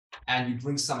words and you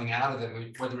bring something out of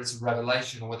them, whether it's a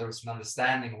revelation or whether it's an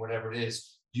understanding or whatever it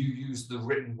is. You use the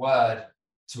written word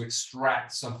to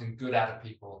extract something good out of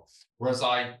people, whereas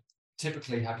I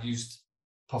typically have used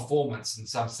performance in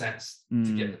some sense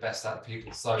to get the best out of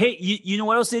people. So hey, you know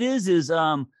what else it is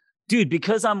dude,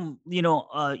 because I'm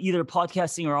either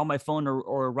podcasting or on my phone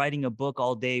or writing a book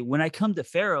all day, when I come to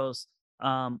Pharos,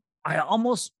 I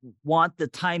almost want the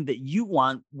time that you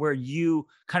want, where you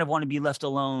kind of want to be left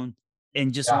alone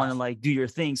and just want to like do your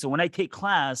thing. So when I take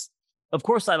class, of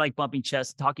course I like bumping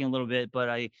chest, talking a little bit, but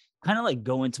I kind of like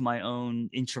go into my own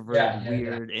introverted,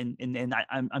 weird. And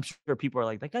I'm sure people are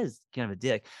like, that guy's kind of a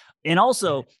dick. And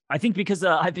also I think because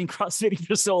I've been CrossFitting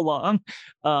for so long,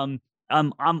 I'm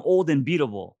old and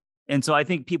beatable. And so I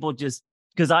think people just,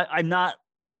 because I'm not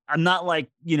like,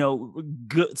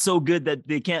 good, so good that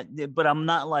they can't, but I'm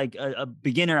not like a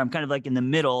beginner. I'm kind of like in the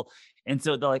middle. And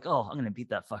so they're like, oh, I'm going to beat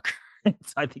that fucker.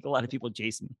 So I think a lot of people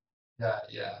chase me. Yeah.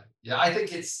 I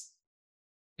think it's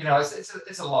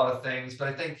a lot of things, but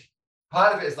I think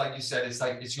part of it is, like you said, it's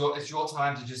like, it's your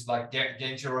time to just like get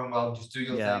into your own world, just do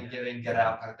your thing, get in, get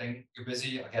out kind of thing. You're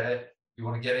busy. I get it. You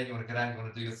want to get in, you want to get out, you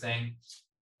want to do your thing.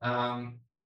 But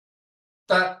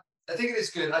I think it is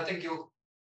good. I think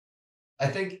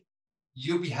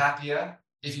you'll be happier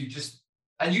if you just,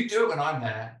 and you do it when I'm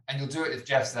there, and you'll do it if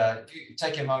Jeff's there. You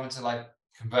take a moment to like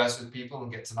converse with people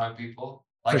and get to know people.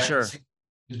 Like, for sure.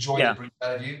 The joy that brings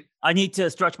out of you. I need to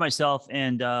stretch myself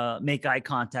and make eye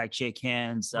contact, shake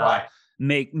hands,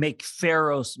 make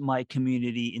Pharos my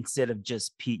community instead of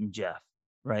just Pete and Jeff.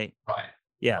 Right.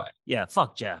 Yeah. Right. Yeah.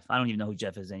 Fuck Jeff. I don't even know who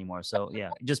Jeff is anymore. So yeah,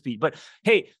 just Pete. But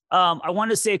hey, I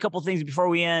want to say a couple things before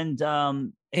we end.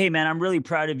 Hey man, I'm really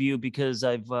proud of you because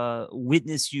I've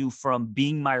witnessed you from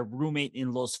being my roommate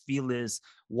in Los Feliz,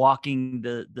 walking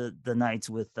the nights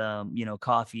with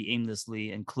coffee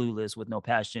aimlessly and clueless with no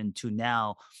passion, to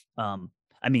now.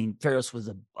 I mean, Ferris was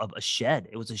a shed.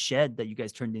 It was a shed that you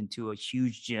guys turned into a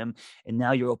huge gym, and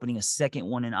now you're opening a second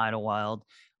one in Idlewild.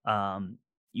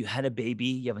 You had a baby,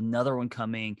 you have another one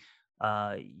coming.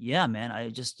 Yeah, man, I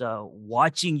just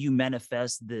watching you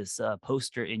manifest this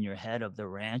poster in your head of the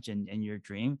ranch and your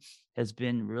dream has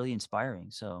been really inspiring.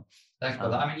 So Thanks,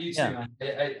 brother. I mean, you too, man.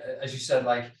 As you said,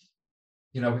 like,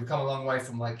 we've come a long way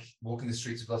from like walking the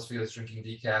streets of Las Vegas drinking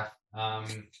decaf,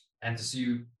 and to see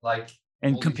you like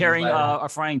and comparing our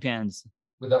frying pans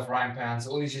with our frying pans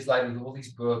all these years later with all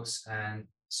these books and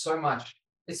so much.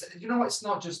 It's it's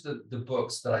not just the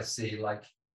books that I see. Like,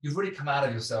 you've really come out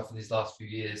of yourself in these last few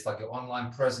years, like your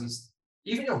online presence,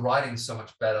 even your writing's so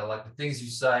much better. Like the things you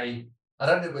say, I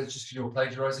don't know if it's just because you're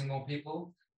plagiarizing more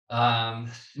people.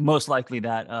 Most likely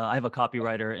that. I have a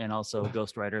copywriter and also a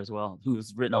ghostwriter as well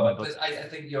who's written all my books. I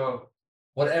think you're,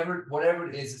 whatever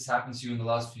it is that's happened to you in the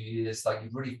last few years, like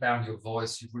you've really found your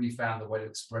voice, you've really found the way to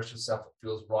express yourself that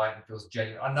feels right and feels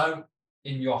genuine. I know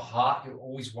in your heart, you're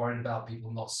always worried about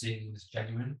people not seeing you as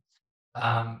genuine.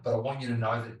 But I want you to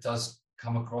know that it does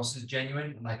come across as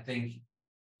genuine. And I think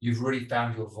you've really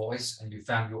found your voice and you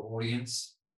found your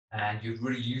audience, and you've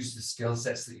really used the skill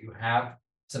sets that you have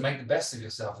to make the best of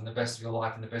yourself and the best of your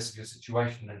life and the best of your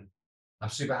situation. And I'm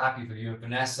super happy for you and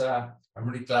Vanessa. I'm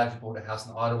really glad you bought a house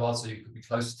in Idlewild so you could be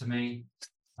closer to me.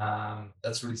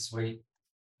 That's really sweet.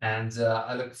 And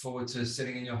I look forward to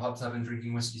sitting in your hot tub and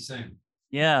drinking whiskey soon.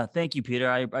 Yeah, thank you, Peter.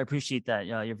 I appreciate that.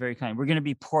 You're very kind. We're going to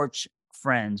be porch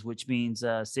friends, which means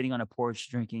sitting on a porch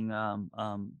drinking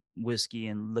whiskey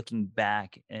and looking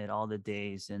back at all the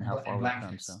days and how far we've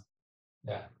come. So,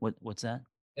 yeah. What's that?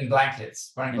 In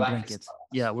blankets. In blankets.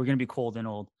 Yeah, we're going to be cold and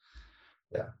old.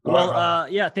 Yeah. Well,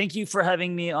 yeah. Thank you for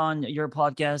having me on your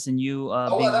podcast, and you.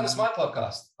 That was my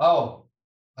podcast. Oh,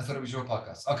 I thought it was your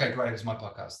podcast. Okay, great. It was my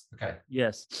podcast. Okay.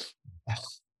 Yes.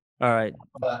 All right.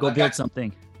 Go build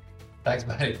something. Thanks,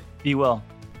 buddy. Be well.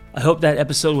 I hope that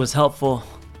episode was helpful.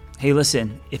 Hey,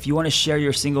 listen, if you want to share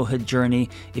your singlehood journey,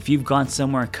 if you've gone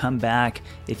somewhere and come back,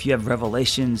 if you have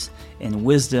revelations and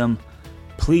wisdom,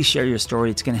 please share your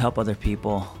story. It's going to help other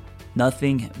people.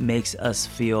 Nothing makes us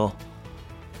feel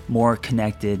more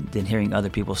connected than hearing other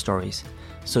people's stories.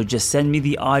 So just send me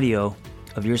the audio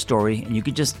of your story, and you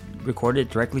could just record it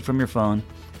directly from your phone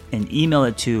and email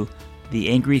it to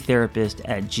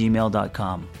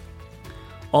theangrytherapist@gmail.com.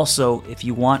 Also, if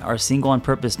you want our Single on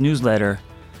Purpose newsletter,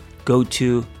 go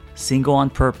to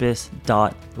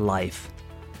singleonpurpose.life.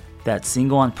 That's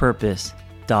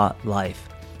singleonpurpose.life.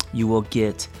 You will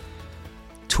get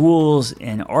tools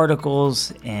and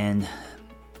articles and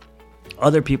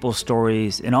other people's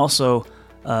stories, and also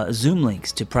Zoom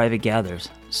links to private gathers.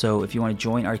 So if you want to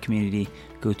join our community,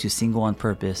 go to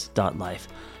singleonpurpose.life.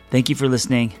 Thank you for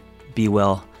listening. Be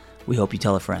well. We hope you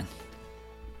tell a friend.